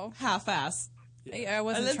 Oh. Half-ass. Yeah, I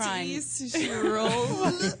wasn't trying. Sushi roll.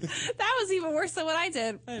 That was even worse than what I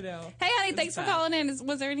did. I know. Hey, honey, thanks for bad. calling in.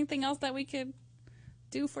 Was there anything else that we could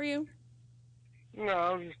do for you? No,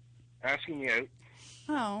 I was just asking you out.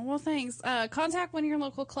 Oh, well, thanks. Contact one of your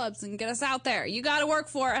local clubs and get us out there. You got to work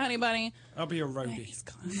for it, honey bunny. I'll be a roadie.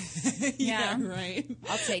 Yeah, right.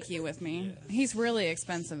 I'll take you with me. He's really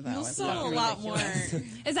expensive, though. You'll It's sell a lot more.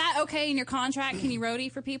 Is that okay in your contract? Can you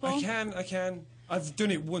roadie for people? I can. I've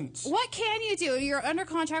done it once. What can you do? You're under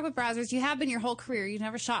contract with Brazzers. You have been your whole career. You've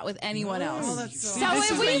never shot with anyone else. Oh, that's so so this when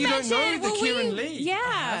is we where you don't know mentioned, the when Kieran we, Lee. yeah,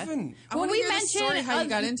 I haven't. I when want to we hear the mentioned story how you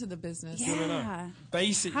got into the business. Yeah.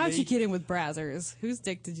 Basically, How'd you get in with Brazzers? Whose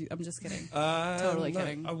dick did you? I'm just kidding. Totally no,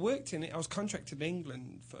 kidding. I worked in it. I was contracted in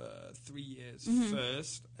England for 3 years Mm-hmm.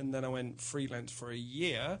 first, and then I went freelance for a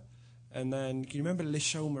year. And then, can you remember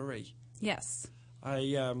Lichelle Marie? Yes.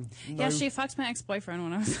 Yeah, she fucked my ex-boyfriend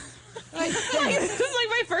when I was. It was like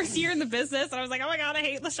my first year in the business, and I was like, "Oh my god, I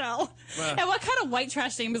hate Lachelle." Wow. And what kind of white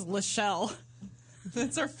trash name is Lachelle?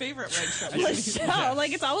 That's our favorite red trash. Lachelle,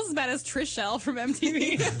 like it's almost as bad as Trishelle from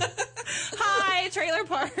MTV. Hi, Trailer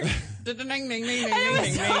Park. Ding, ding, ding, ding, ding, And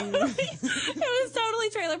ding, ding. it was totally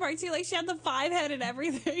Trailer Park too. Like she had the 5-head and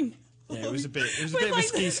everything. Yeah, it was a bit of With, a like,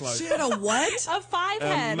 ski slope. She had a what? A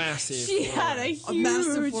 5-head. massive She had a huge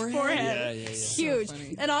massive forehead. Yeah. Huge. So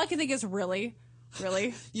funny. And all I can think is, really?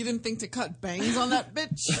 You didn't think to cut bangs on that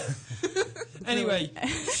bitch? Anyway,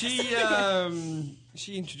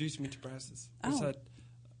 she introduced me to Brazzers.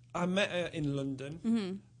 I met her in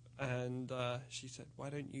London, and she said, "Why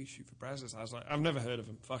don't you shoot for Brazzers?" I was like, "I've never heard of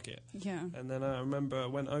them. Fuck it." Yeah. And then I remember I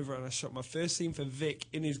went over and I shot my first scene for Vic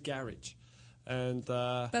in his garage. And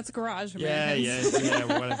That's a garage. yeah, Americans.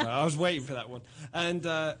 whatever. I was waiting for that one. And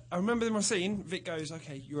I remember in my scene, Vic goes,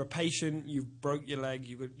 "Okay, you're a patient. You broke your leg.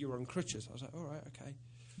 You're on crutches." I was like, "All right, okay."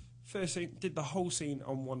 First scene, did the whole scene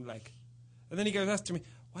on one leg, and then he goes, "Asked to me,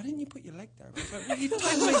 why didn't you put your leg down?" I was like, "Well, you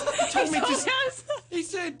told me to." He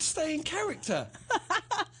said, "Stay in character." I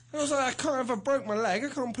was like, "I can't. If I broke my leg, I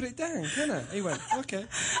can't put it down, can I?" He went, "Okay."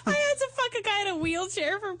 I had to fuck a guy in a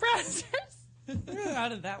wheelchair for Brazzers. How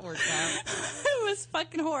did that work out? It was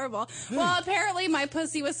fucking horrible. Well, apparently my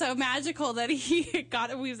pussy was so magical that he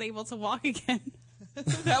was able to walk again.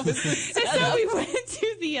 That was the And so we went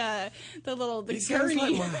to the It sounds gurney.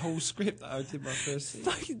 like my whole script that I did my first scene.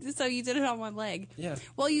 So you did it on one leg. Yeah.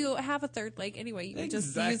 Well, you have a third leg anyway. You were just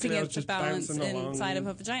Exactly, using I was it to just balance bouncing along. inside of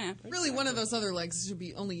a vagina. Really, one of those other legs should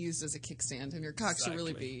be only used as a kickstand, and your cock should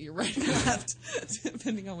really be Exactly. your right or left,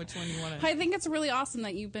 depending on which one you want to. I think it's really awesome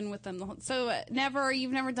that you've been with them the whole. So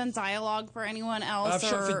you've never done dialogue for anyone else. I've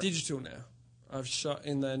shot or for digital now. I've shot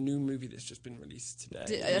in their new movie that's just been released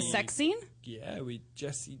today. a sex scene. Yeah, with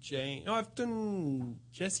Jessie Jane. No, I've done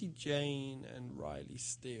Jessie Jane and Riley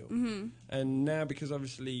Steele. Mm-hmm. And now, because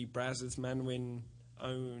obviously Brazzers Manwin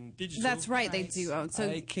own digital. That's right, they do own. So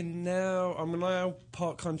I'm now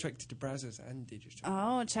part contracted to Brazzers and digital.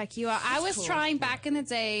 oh, check you out. I was cool. trying back in the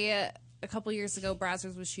day. A couple years ago,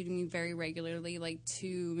 Brazzers was shooting me very regularly, like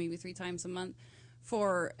 2, maybe 3 times a month,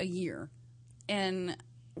 for a year, and.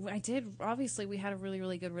 I did. Obviously, we had a really,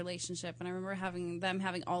 really good relationship, and I remember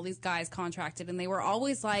having all these guys contracted, and they were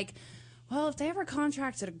always like, well, if they ever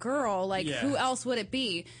contracted a girl, like, who else would it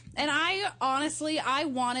be? And I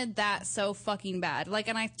wanted that so fucking bad. Like,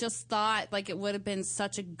 and I just thought, like, it would have been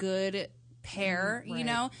such a good pair, you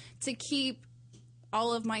know, to keep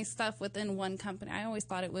all of my stuff within one company. I always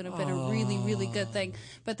thought it would have been a really, really good thing.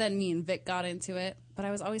 But then me and Vic got into it. But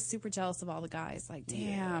I was always super jealous of all the guys. Like,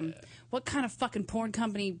 damn, what kind of fucking porn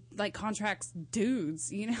company, like, contracts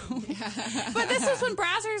dudes, you know? But this was when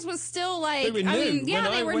Brazzers was still, like, They were new.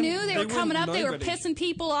 they were new. They were coming up. They were nobody. pissing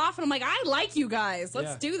people off. And I'm like, I like you guys.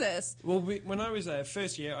 Let's do this. Well, when I was there,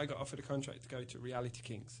 first year, I got offered a contract to go to Reality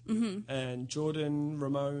Kings. Mm-hmm. And Jordan,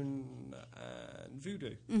 Ramon, and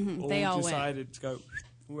voodoo. They all went. decided to go,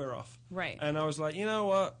 we're off. Right. And I was like, you know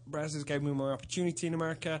what? Brazzers gave me my opportunity in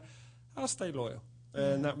America. I'll stay loyal.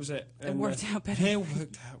 And that was it. It worked out better. It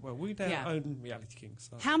worked out well. We're Yeah. Reality Kings.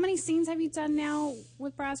 So. How many scenes have you done now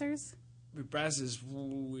with Brazzers? With Brazzers,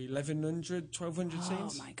 1,100, 1,200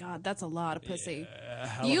 scenes. Oh my God, that's a lot of pussy. A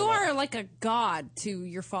hell of You a lot. are like a god to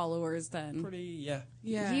your followers then. Yeah.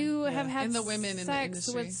 You have had And the women in the sex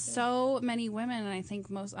industry. with so many women, and I think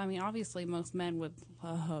obviously most men would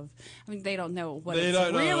love. I mean, they don't know what They it's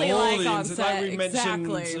don't know really all like the on ins- set. like we mentioned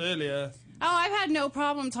exactly. earlier. Oh, I've had no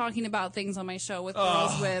problem talking about things on my show with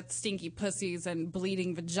girls with stinky pussies and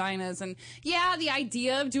bleeding vaginas, and yeah, the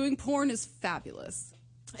idea of doing porn is fabulous.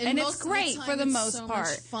 And most it's of the great time for the it's most so part.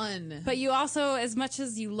 much fun. But you also, as much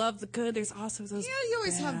as you love the good, there's also those. Yeah, you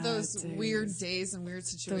always have bad those days. weird days and weird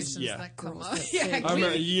situations Yeah. that come Girls up.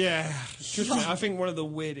 get Yeah, sick. Trust me, I think one of the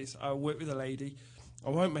weirdest, I worked with a lady, I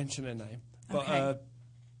won't mention her name, but Okay.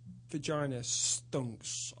 vagina stunk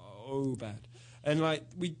so bad. And like,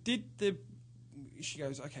 we did she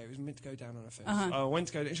goes, okay, it was meant to go down on her face. I went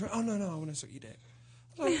to go down, she went, oh no, I want to suck your dick.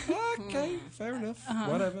 I was like, okay, fair enough,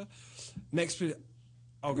 whatever. Next minute,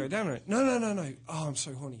 I'll go down on it. No. Oh, I'm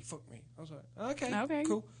so horny, fuck me. I was like, okay,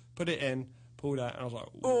 cool. Put it in, pulled out, and I was like,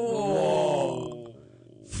 whoa.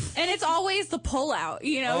 And it's always the pull out,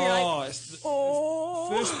 you know? You're like,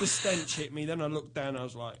 First the stench hit me, then I looked down, I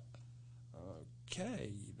was like,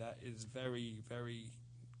 okay, that is very, very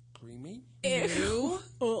creamy. Ew.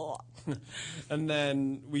 And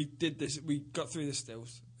then we did this, we got through the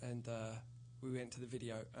stills, and we went to the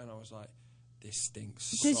video, and I was like, this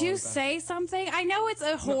stinks. Did so you bad. say something? I know it's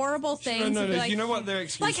a horrible thing. No, to be like, you know what their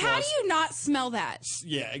excuse like, how was? do you not smell that?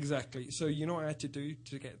 Yeah, exactly. So you know what I had to do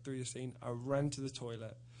to get through the scene? I ran to the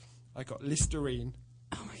toilet. I got Listerine.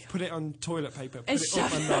 Put it on toilet paper. Put it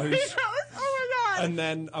on my nose. Oh my God. And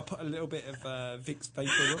then I put a little bit of Vicks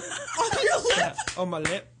Vapor On your lip? on my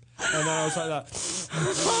lip. And then I was like that.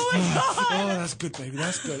 Oh my God. Oh, that's good, baby.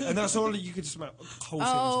 That's good. And that's all you could smell. Whole scene.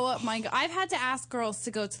 Oh my God. I've had to ask girls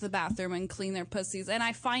to go to the bathroom and clean their pussies, and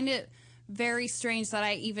I find it very strange that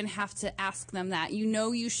I even have to ask them that. You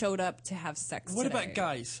know you showed up to have sex What today. about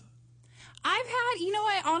guys? I've had, you know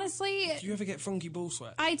what, honestly, Do you ever get funky ball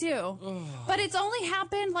sweat? I do. But it's only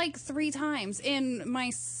happened like 3 times in my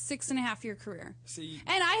 6.5-year carear. See,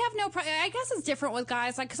 And I have no problem. I guess it's different with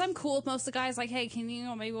guys, like, because I'm cool with most of the guys, like, hey, can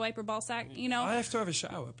you maybe wipe your ball sack, you know? I have to have a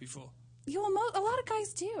shower before. A lot of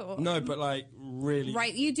guys do. No, but like really.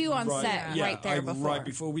 Right, you do on set right there before. Right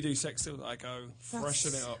before we do sex, I go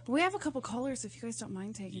freshen it up. We have a couple callers if you guys don't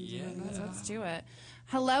mind taking them. Let's do it.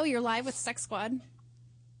 Hello, you're live with Sex Squad.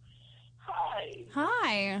 Hi.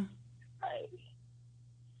 Hi. Hi.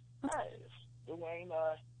 Hi. Dwayne,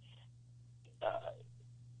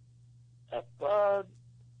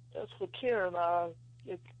 that's for Karen.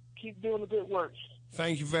 Keep doing the good work.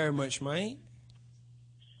 Thank you very much, mate.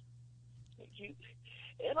 Thank you.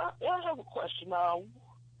 And I have a question.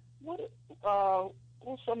 What's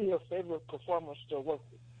some of your favorite performers to work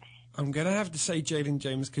with? I'm gonna have to say Jaden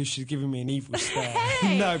James because she's giving me an evil stare.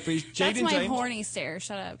 Hey, no, but Jaden that's my James. horny stare.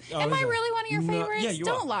 Shut up. Oh, Am I is it? really one of your No, favorites? yeah, you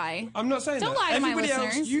Don't are. lie. I'm not saying Don't that. lie to my Everybody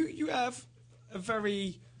listeners. else, you have a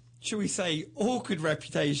very, shall we say, awkward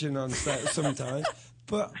reputation on set sometimes.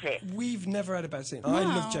 But we've never had a bad scene. I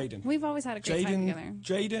love Jaden. We've always had a great time together.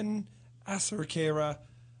 Jaden, Asa Akira,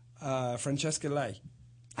 Francesca Lay.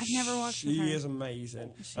 I've never watched with her. She is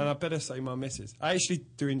amazing. And I better say my missus. I actually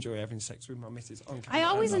do enjoy having sex with my missus on camera. I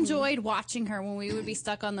always enjoyed watching her when we would be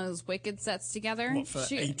stuck on those Wicked sets together. What, for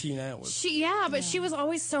 18 hours? She was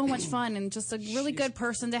always so much fun and just a really good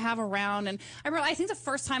person to have around. And I think the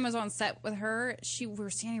first time I was on set with her, we were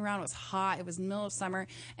standing around. It was hot. It was the middle of summer,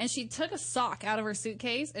 and she took a sock out of her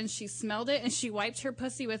suitcase and she smelled it and she wiped her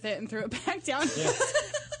pussy with it and threw it back down. Yeah.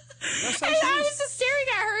 And I was just staring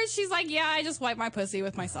at her, and she's like, "Yeah, I just wiped my pussy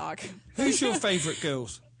with my sock." Who's your favorite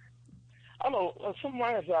girls? I know some of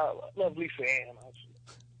mine. I love Lisa Ann.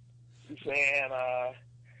 Lisa Ann. I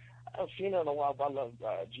haven't seen her in a while, but I love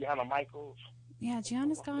Gianna Michaels. Yeah,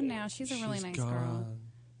 Gianna's gone now. She's a really nice girl.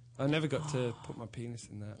 I never got to put my penis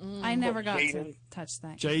in that. I never got to touch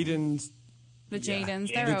that. Jaden's. The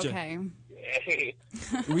Jadens, they're okay.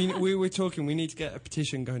 we were talking. We need to get a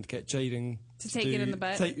petition going to get Jaden to take it in the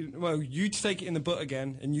butt. You to take it in the butt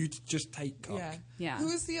again, and you to just take cock. Yeah. Who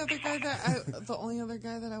is the other guy the only other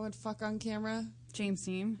guy that I would fuck on camera? James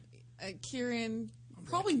Dean. Kieran.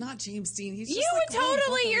 Probably not James Dean. He's just You like, would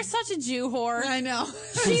totally. You're such a Jew whore. I know.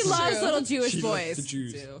 She loves little Jewish She boys. loves the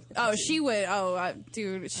Jews. Oh, she would.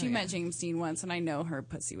 Dude, she met James Dean once, and I know her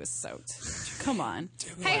pussy was soaked. Come on.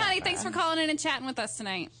 Hey, honey, thanks for calling in and chatting with us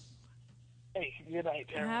tonight. Hey, good night,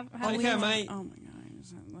 Darren. Have Okay, mate. Oh my God.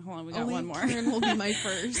 Hold on, we got Only one more. Karen will be my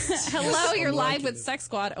first. Hello, you're I'm live liking with it. Sex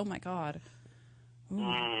Squad. Oh my god.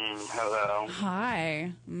 Hello.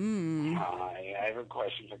 Hi. Hi. I have a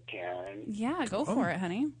question for Karen. Yeah, go for it,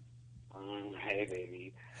 honey. Hey,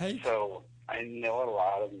 baby. Hey. So, I know a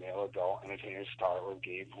lot of male adult entertainers start with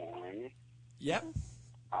gay porn. Yep.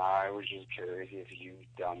 I was just curious if you've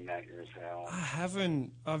done that yourself. I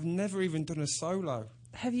haven't. I've never even done a solo.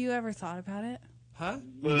 Have you ever thought about it? Huh?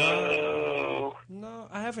 No. No,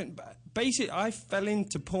 I haven't. Basically, I fell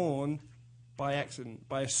into porn by accident,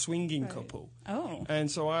 by a swinging couple. Oh.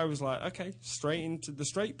 And so I was like, okay, straight into the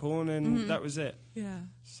straight porn, and that was it. Yeah.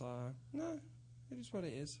 So, no, it is what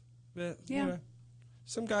it is. But, Yeah. you know,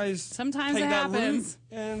 some guys Sometimes take it that happens.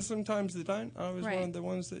 route, and sometimes they don't. I was Right. one of the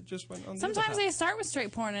ones that just went on the Sometimes other they path. start with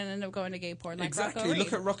straight porn and end up going to gay porn, like Exactly. Rocco Look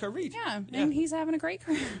Reed. at Rocco Reed. Yeah, and he's having a great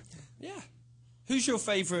career. Yeah. Who's your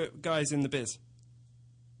favourite guys in the biz?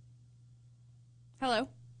 Hello.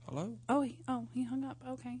 Hello? Oh, he hung up.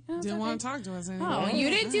 Okay. Oh, it's Didn't okay. want to talk to us anymore. Oh, you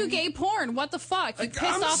didn't do gay porn. What the fuck? You pissed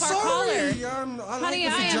I'm off our sorry. caller. I like Honey,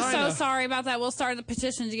 the I am vagina. so sorry about that. We'll start the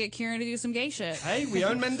petition to get Kieran to do some gay shit. Hey, we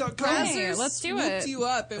own men.com. Hey, let's do Swooped it. you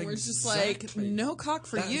up, and we're just like, Exactly. no cock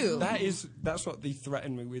for you. That's what they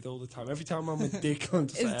threaten me with all the time. Every time I'm a dick on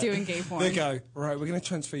set, doing gay porn. they go, right, we're going to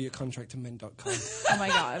transfer your contract to men.com. Oh my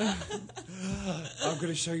god. I'm going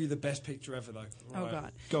to show you the best picture ever, though. Oh, Right.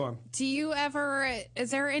 God. Go on. Do you ever?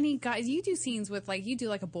 Is there any guys? You do scenes with you do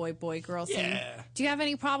like a boy girl scene. Yeah. Do you have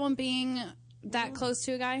any problem being that close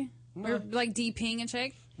to a guy? No. Or like DPing a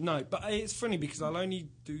chick? No, but it's funny because I'll only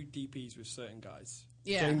do DPs with certain guys.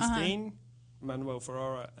 Yeah. James Uh-huh. Dean, Manuel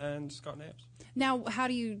Ferrara, and Scott Knapp's. Now, how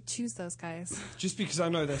do you choose those guys? Just because I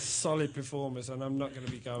know they're solid performers and I'm not going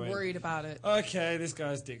to be going... Worried about it. Okay, this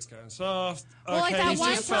guy's dick's going soft. Well, like okay, that he's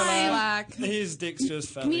one just fell time- out. His dick's just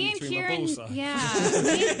fell Me in and between my Kieran, balls.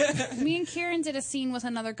 yeah, me and Kieran did a scene with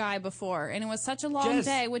another guy before, and it was such a long Jez.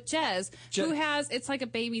 day with Jez, who Je- has it's like a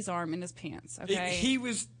baby's arm in his pants. Okay, He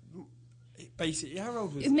was... Basically, how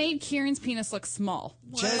old was it made Kieran's penis look small,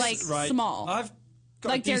 Jez, like right, small. I've got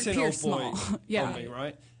Like a Derek decent Pierce old boy small. Yeah. on me,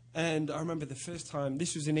 right? And I remember the first time,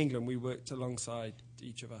 this was in England, we worked alongside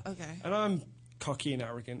each other. Okay. And I'm cocky and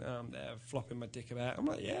arrogant, and I'm there flopping my dick about. I'm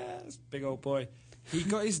like, yeah, this big old boy. He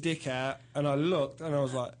got his dick out, and I looked, and I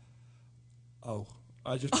was like, oh.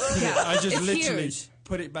 I just put it, I just It's literally huge.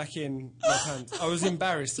 put it back in my pants. I was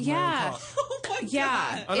embarrassed of my own Yeah. cock.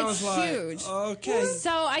 Yeah, And I it's was like, huge. okay. So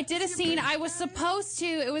I did a scene. I was supposed to.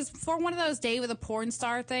 It was for one of those day with a porn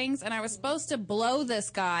star things, and I was supposed to blow this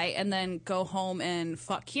guy and then go home and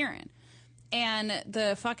fuck Kieran. And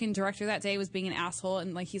the fucking director that day was being an asshole,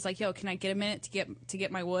 and he's like, "Yo, can I get a minute to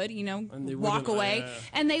get my wood? You know, And they walk wouldn't, away."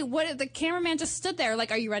 And they would. The cameraman just stood there,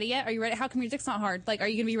 like, "Are you ready yet? Are you ready? How come your dick's not hard? Like, are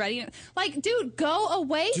you gonna be ready?" Like, dude, go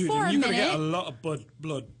away Dude, for and a you're going minute. to get a lot of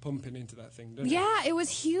blood pumping into that thing, don't you? Yeah, it was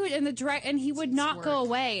huge, and he would not go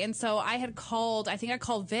away. And so I think I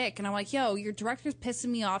called Vic, and I'm like, "Yo, your director's pissing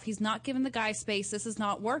me off. He's not giving the guy space. This is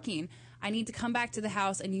not working. I need to come back to the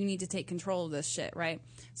house, and you need to take control of this shit, right?"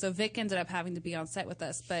 So Vic ended up having to be on set with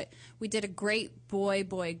us, but we did a great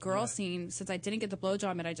boy-girl scene. Since I didn't get the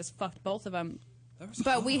blowjob, and I just fucked both of them.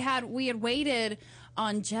 But we had waited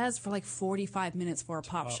on Jez for like 45 minutes for a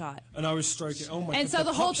pop shot. And I was stroking. Oh my god. And so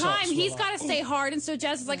the whole time he's got to stay hard, and so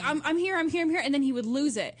Jez is like, I'm here, and then he would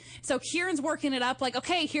lose it. So Kieran's working it up, like,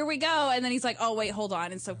 okay, here we go, and then he's like, oh wait, hold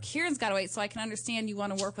on, and so Kieran's got to wait. So I can understand you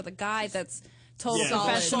want to work with a guy that's total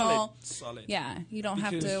professional. Solid. Yeah, you don't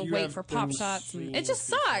have Because to you wait have for pop them shots. And swinging it just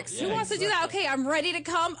sucks. Yeah, Who wants to do that? Okay, I'm ready to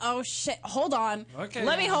come. Oh shit, hold on. Okay.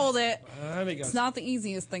 Let me hold it. There we go. It's not the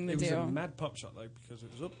easiest thing to It was do. a mad pop shot though because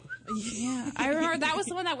it was up. Yeah, I remember that was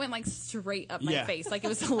the one that went like straight up my Yeah. face, like it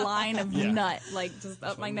was a line of Yeah. nut, like just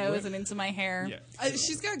up my nose and into my hair. Yeah.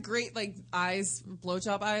 She's got great eyes,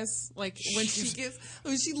 blowjob eyes. Like when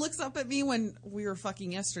she looks up at me when we were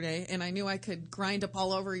fucking yesterday, and I knew I could grind up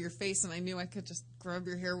all over your face, and I knew I could just grab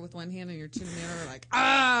your hair with one hand and your chin in the other. Like,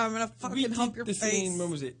 I'm gonna We fucking hump did your the face. scene. When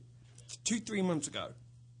was it? 2-3 months ago.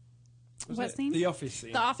 Was What it? scene? The office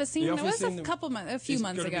scene. The office scene? The It was scene a couple months, a few It's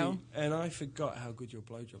months gotta ago. be- and I forgot how good your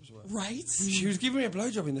blowjobs were. Right? She was giving me a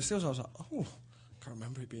blowjob in the stills. I was like, oh, I can't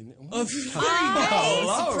remember it being. Oh,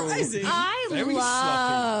 hello. surprising. I Very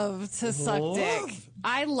love to suck Love. dick.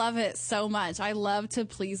 I love it so much. I love to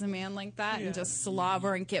please a man like that and just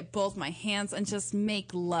slobber and get both my hands and just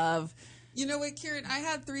make love. You know what, Kieran? I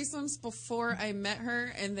had threesomes before I met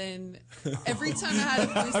her, and then every time I had a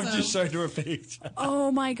threesome, I've just showed her a picture.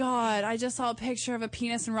 Oh my god! I just saw a picture of a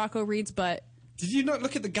penis in Rocco Reed's butt. Did you not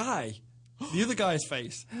look at the guy? The other guy's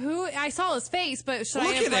face. Who? I saw his face, but should I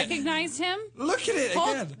Look have at it. recognized him? Look at it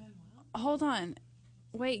again. Hold on.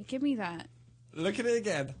 Wait, give me that. Look at it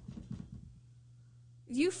again.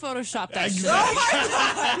 You photoshopped that shit. Exactly. Oh my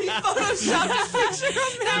God! He photoshopped a picture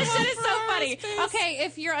of me. That shit is so funny. Okay,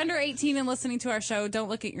 if you're under 18 and listening to our show, don't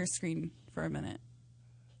look at your screen for a minute.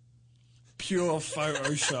 Pure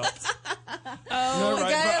Photoshop. Oh, No,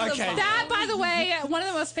 right, but okay. That, by the way, one of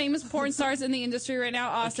the most famous porn stars in the industry right now,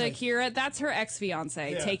 Asa Akira, that's her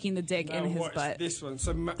ex-fiance Yeah. taking the dick Now in his watch butt. this one.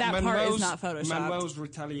 So That part is Manuel's- not photoshopped. Manuel's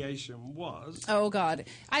retaliation was... Oh, God.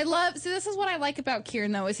 See, this is what I like about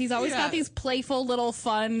Kieran, though, is he's always got these playful little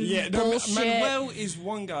fun bullshit. Manuel is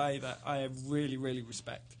one guy that I really, really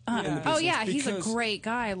respect. In the business Oh, yeah, he's a because great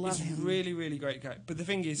guy. I love he's him. really, really great guy. But the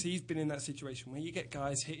thing is, he's been in that situation where you get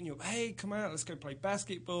guys hitting you up, hey, come out, let's go play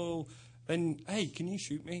basketball. Then, hey, can you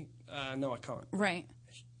shoot me? No, I can't. Right.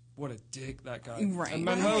 What a dick, that guy. Right. And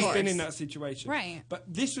Of Manuel's course. been in that situation. Right. But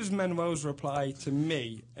this was Manuel's reply to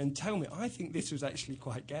me, and tell me, I think this was actually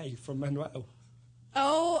quite gay from Manuel.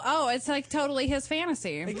 Oh, it's like totally his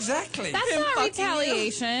fantasy. Exactly. That's Him not fucking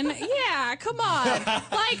retaliation. Yeah, come on.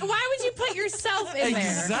 Like, why would you put yourself in there?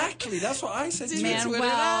 Exactly. That's what I said to him.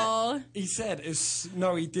 Manuel. He said,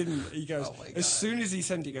 no, he didn't. He goes, as soon as he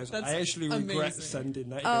sent it, he goes, I actually regret amazing. sending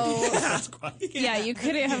that. He Oh. goes, that's quite Yeah, you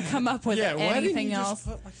couldn't have come up with Yeah, why didn't anything you just else.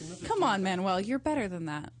 put, like, another Come on, Manuel. You're better than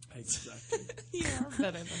that. Exactly.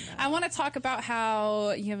 Better than that. I want to talk about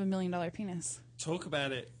how you have $1 million penis. Talk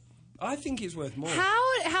about it. I think it's worth more.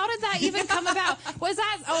 How did that even come about? Was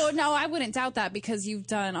that? Oh no, I wouldn't doubt that because you've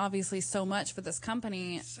done obviously so much for this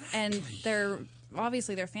company, and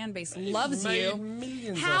obviously their fan base loves made you.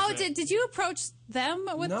 millions How of it. did you approach them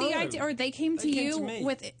with the No. idea, or they came to They came you to me.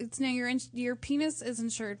 with? It's now your penis is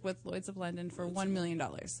insured with Lloyd's of London for $1 million.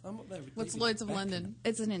 I'm up there with What's David Lloyd's of Beckham. London?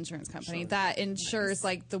 It's an insurance company that insures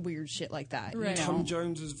like the weird shit like that. Right. You know? Tom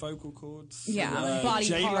Jones's vocal cords. Yeah, body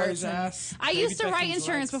J-Lo's parts. and- ass. I used to David write Beckham's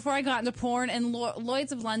insurance legs. before I got into porn, and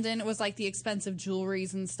Lloyd's of London was like the expensive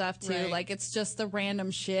jewelries and stuff too. Right. Like it's just the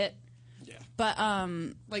random shit. Yeah. But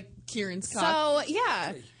like Kieran's cock. so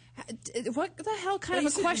yeah. What the hell kind of a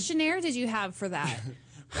Basically- questionnaire did you have for that?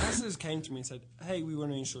 Brazzers came to me and said, hey, we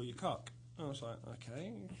want to insure your cock. I was like,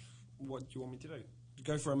 okay, what do you want me to do?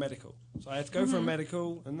 Go for a medical. So I had to go for a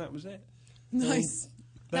medical, and that was it. Nice.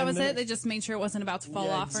 That was it? They just made sure it wasn't about to fall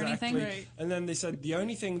Yeah, off or anything? exactly. Right. And then they said, the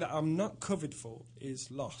only thing that I'm not covered for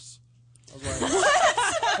is loss.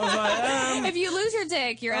 I was like, If you lose your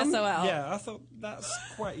dick, you're SOL. Yeah, I thought that's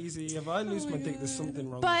quite easy. If I lose my dick, there's something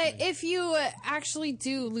wrong But with me. if you actually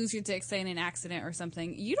do lose your dick, say in an accident or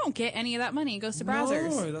something, you don't get any of that money. It goes to browsers.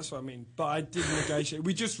 No, that's what I mean. But I did negotiate.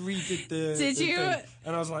 We just redid the Did the you? thing.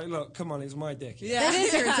 And I was like, look, come on, it's my dick. That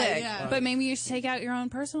is your dick. Yeah. But maybe you should take out your own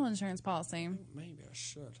personal insurance policy. Maybe I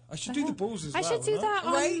should. I should do the balls as I well. should do huh? that.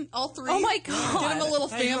 Right? All three? Oh my god! Get him a little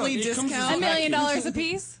Hey, family look, it comes discount. with $1 million package. a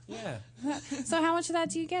piece. Yeah. So how much of that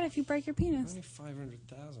do you get if you break your penis? Only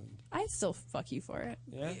 500,000. I'd still fuck you for it.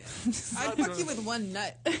 Yeah. I'd fuck you with one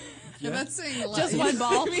nut. And that's saying a lot. Just one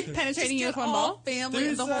ball? I mean, Penetrating just you get with one all ball? Family,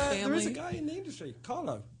 There's, the whole there is a family. guy in the industry,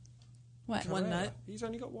 Carlo. What? One Carrera. nut. He's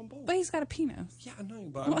only got one ball. But he's got a penis. Yeah, I know,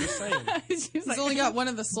 but I'm just saying. He's He's only got one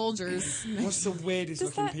of the soldiers. What's the weirdest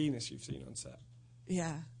looking that- penis you've seen on set?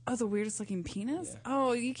 Yeah. Oh, the weirdest looking penis? Yeah.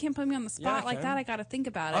 Oh, you can't put me on the Yeah, I spot like can. that. I got to think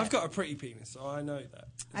about it. I've got a pretty penis, so I know that.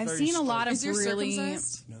 It's I've very seen a lot of straight. Is yours really.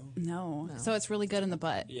 circumcised? No. So it's really good in the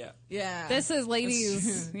butt. Yeah. Yeah. This is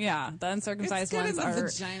ladies. Yeah, the uncircumcised It's good ones in the are.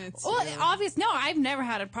 vagina, too. Well, obvious. No, I've never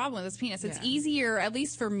had a problem with this penis. It's Yeah. easier, at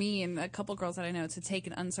least for me and a couple girls that I know, to take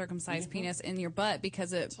an uncircumcised penis in your butt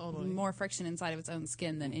because it more friction inside of its own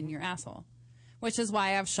skin than in your asshole. Which is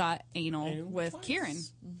why I've shot anal with twice. Kieran.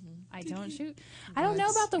 I don't shoot. I don't know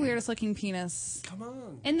about the weirdest looking penis. Come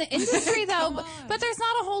on. In the industry, though, but there's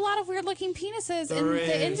not a whole lot of weird looking penises in There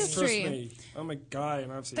the is, industry. Trust me. I'm a guy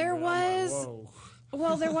and I've seen There it. I'm like, was- whoa.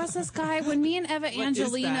 Well, there was this guy when me and Eva What is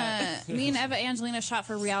Angelina, that? me and Eva Angelina shot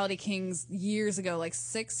for Reality Kings years ago, like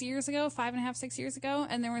 6 years ago, 5.5, 6 years ago,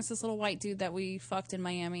 and there was this little white dude that we fucked in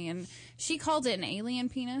Miami, and she called it an alien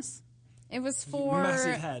penis. It was for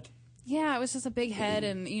Massive head. Yeah, it was just a big head,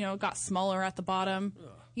 and it got smaller at the bottom.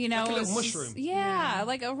 You know, Like a it little was just- mushroom. yeah,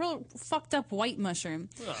 like a real fucked up white mushroom.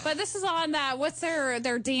 But this is on that. What's their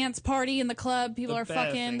dance party in the club? People The are bear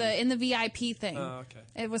fucking thing. in the VIP thing. Oh, okay.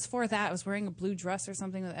 It was for that. I was wearing a blue dress or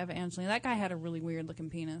something with Eva Angelina. That guy had a really weird looking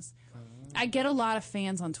penis. I get a lot of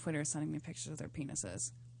fans on Twitter sending me pictures of their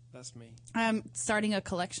penises. That's me. I'm starting a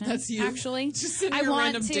collection. That's you. Actually, Just send I me want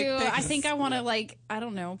random to. dick pics. I think I want to I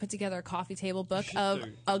don't know, put together a coffee table book of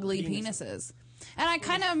do. ugly penises. And I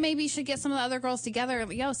kind of maybe should get some of the other girls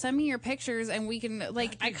together. Yo, send me your pictures, and we can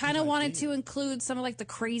I kind of wanted to include some of the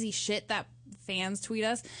crazy shit that fans tweet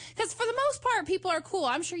us. Because for the most part, people are cool.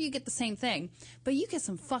 I'm sure you get the same thing. But you get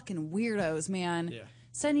some fucking weirdos, man. Yeah.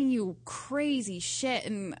 Sending you crazy shit.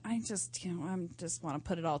 And I just, I just want to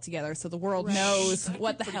put it all together so the world knows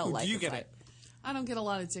what the hell life Do you is get like. it? I don't get a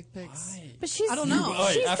lot of dick pics. But she's, I don't know.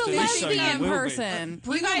 She's After the this show, you lesbian will be. person.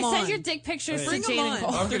 Bring You guys them send on. your dick pictures Bring to them Jane on. and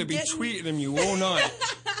Cole. I'm going to be tweeting them you all night.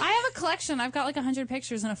 I have a collection. I've got like 100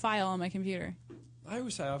 pictures in a file on my computer. I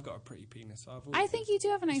always say I've got a pretty penis. I think you do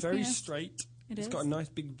have a nice It's very penis. straight. It It's is. got a nice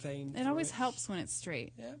big vein. It always helps when it's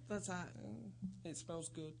straight. Yeah, That's hot. it smells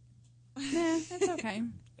good. Nah, it's okay.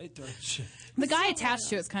 It does. The guy attached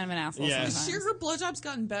to it's kind of an asshole Yeah. sometimes. Sure, her blowjob's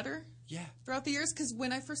gotten better. Yeah. Throughout the years, because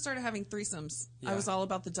when I first started having threesomes, I was all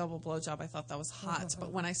about the double blowjob. I thought that was hot.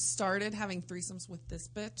 But when I started having threesomes with this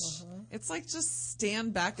bitch, it's like just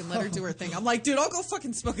stand back and let her do her thing. I'm like, dude, I'll go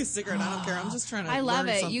fucking smoke a cigarette. I don't care. I'm just trying to. I love learn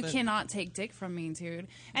it. something. You cannot take dick from me, dude.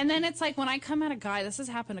 And then it's like when I come at a guy, this has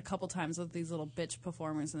happened a couple times with these little bitch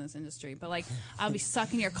performers in this industry, but like I'll be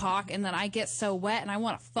sucking your cock and then I get so wet and I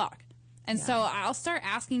want to fuck. And so I'll start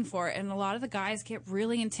asking for it, and a lot of the guys get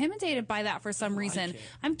really intimidated by that for some reason.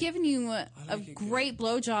 I'm giving you a great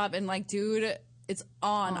blowjob, and like, dude, it's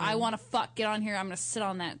on. I want to fuck. Get on here. I'm going to sit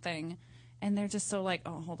on that thing. And they're just so like,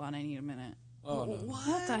 oh, hold on. I need a minute. Oh, no.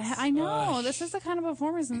 What the heck? I know. This is the kind of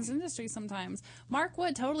performers in this industry sometimes. Mark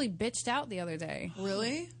Wood totally bitched out the other day.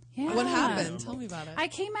 Really? Yeah. What happened? Tell me about it. I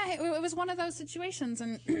came at it. It was one of those situations,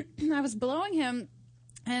 and I was blowing him,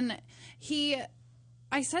 and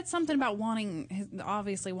I said something about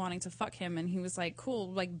obviously wanting to fuck him, and he was like,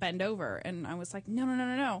 cool, like bend over. And I was like,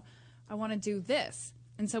 no. I want to do this.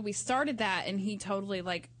 And so we started that, and he totally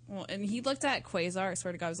and he looked at Quasar, I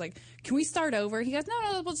swear to God, I was like, can we start over? He goes,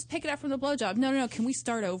 no, we'll just pick it up from the blowjob. No, can we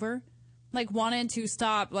start over? Like, wanted to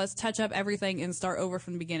stop, let's touch up everything and start over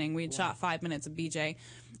from the beginning. We'd shot 5 minutes of BJ.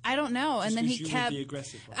 I don't know. And then he kept. The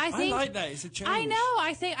aggressive one. I like that. It's a change. I know.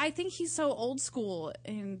 I think he's so old school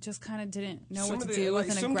and just kind of didn't know what to do with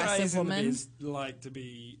an some aggressive guys woman. In the biz like to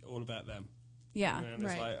be all about them. Yeah, and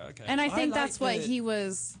it's like, okay. And I think that's what that, he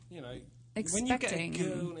was. When you get a expecting.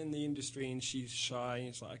 girl in the industry and she's shy,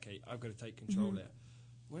 it's like, okay, I've got to take control there.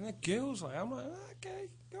 When a girl's like, I'm like, okay,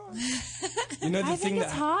 go on. I think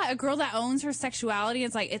it's hot. A girl that owns her sexuality,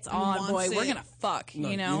 it's like, it's on, boy. We're going to fuck, No,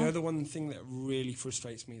 you know? You know the one thing that really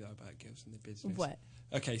frustrates me, though, about girls in the business? What?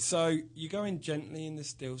 Okay, so you go in gently in the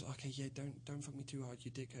stills. Okay, yeah, don't fuck me too hard.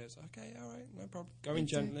 Your dick hurts. Okay, all right, no problem. Go in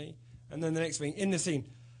gently. And then the next thing, in the scene,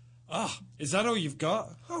 is that all you've got?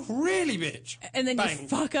 Oh, really, bitch? And then Bang. you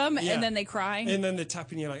fuck them, Yeah. and then they cry. And then they're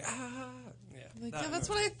tapping you like, Like, yeah, that's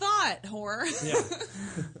what I thought, whore. Yeah.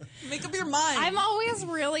 Make up your mind. I'm always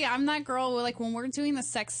I'm that girl where, like, when we're doing the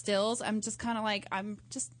sex stills, I'm just kind of like, I'm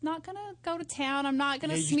just not going to go to town. I'm not going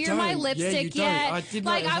to smear my lipstick yet. I did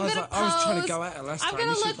like, notice. I'm going to pose. I was trying to go at her last time. I'm going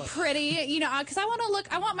to She look was like- pretty, you know, because I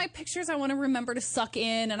want my pictures, I want to remember to suck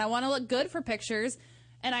in, and I want to look good for pictures.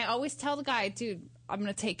 And I always tell the guy, dude, I'm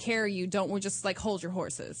going to take care of you. Don't just, like, hold your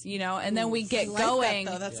horses, you know? And then we get I like going.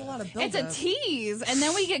 That, though. That's a lot of It's build-up. a tease. And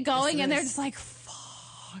then we get going, Yes, and it they're is. just like,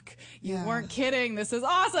 you weren't kidding. This is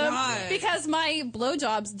awesome. God. Because my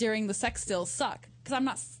blowjobs during the sex stills suck. Because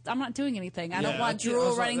I'm not doing anything. I don't want I drool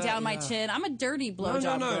was like running that, down my yeah. chin. I'm a dirty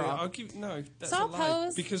blowjob no. girl. I'll give that's So a I'll lie.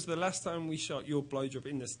 pose. Because the last time we shot your blowjob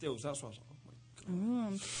in the stills, that's what I was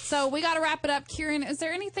like, So we got to wrap it up. Kieran, is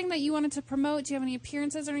there anything that you wanted to promote? Do you have any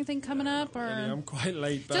appearances or anything coming up? Or I'm quite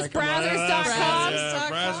laid back. just I'm like, Brazzers.com. Yeah,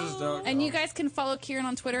 Brazzers.com. And you guys can follow Kieran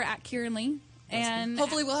on Twitter at Kieran Lee. And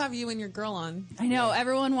hopefully we'll have you and your girl on. I know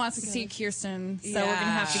everyone wants to see Kirsten, so we're gonna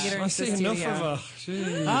have to get her I into the see studio. enough of her. Jeez.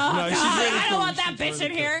 Oh, No, God, she's really I don't cool. want that She's bitch really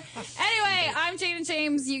in here. Anyway, I'm Jaden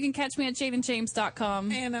James. You can catch me at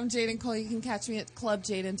jadenjames.com. And I'm Jaden Cole. You can catch me at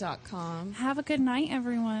clubjaden.com. Have a good night,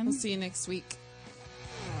 everyone. We'll see you next week.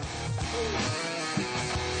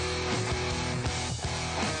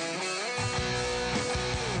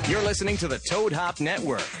 You're listening to the Toad Hop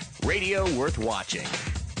Network, radio worth watching.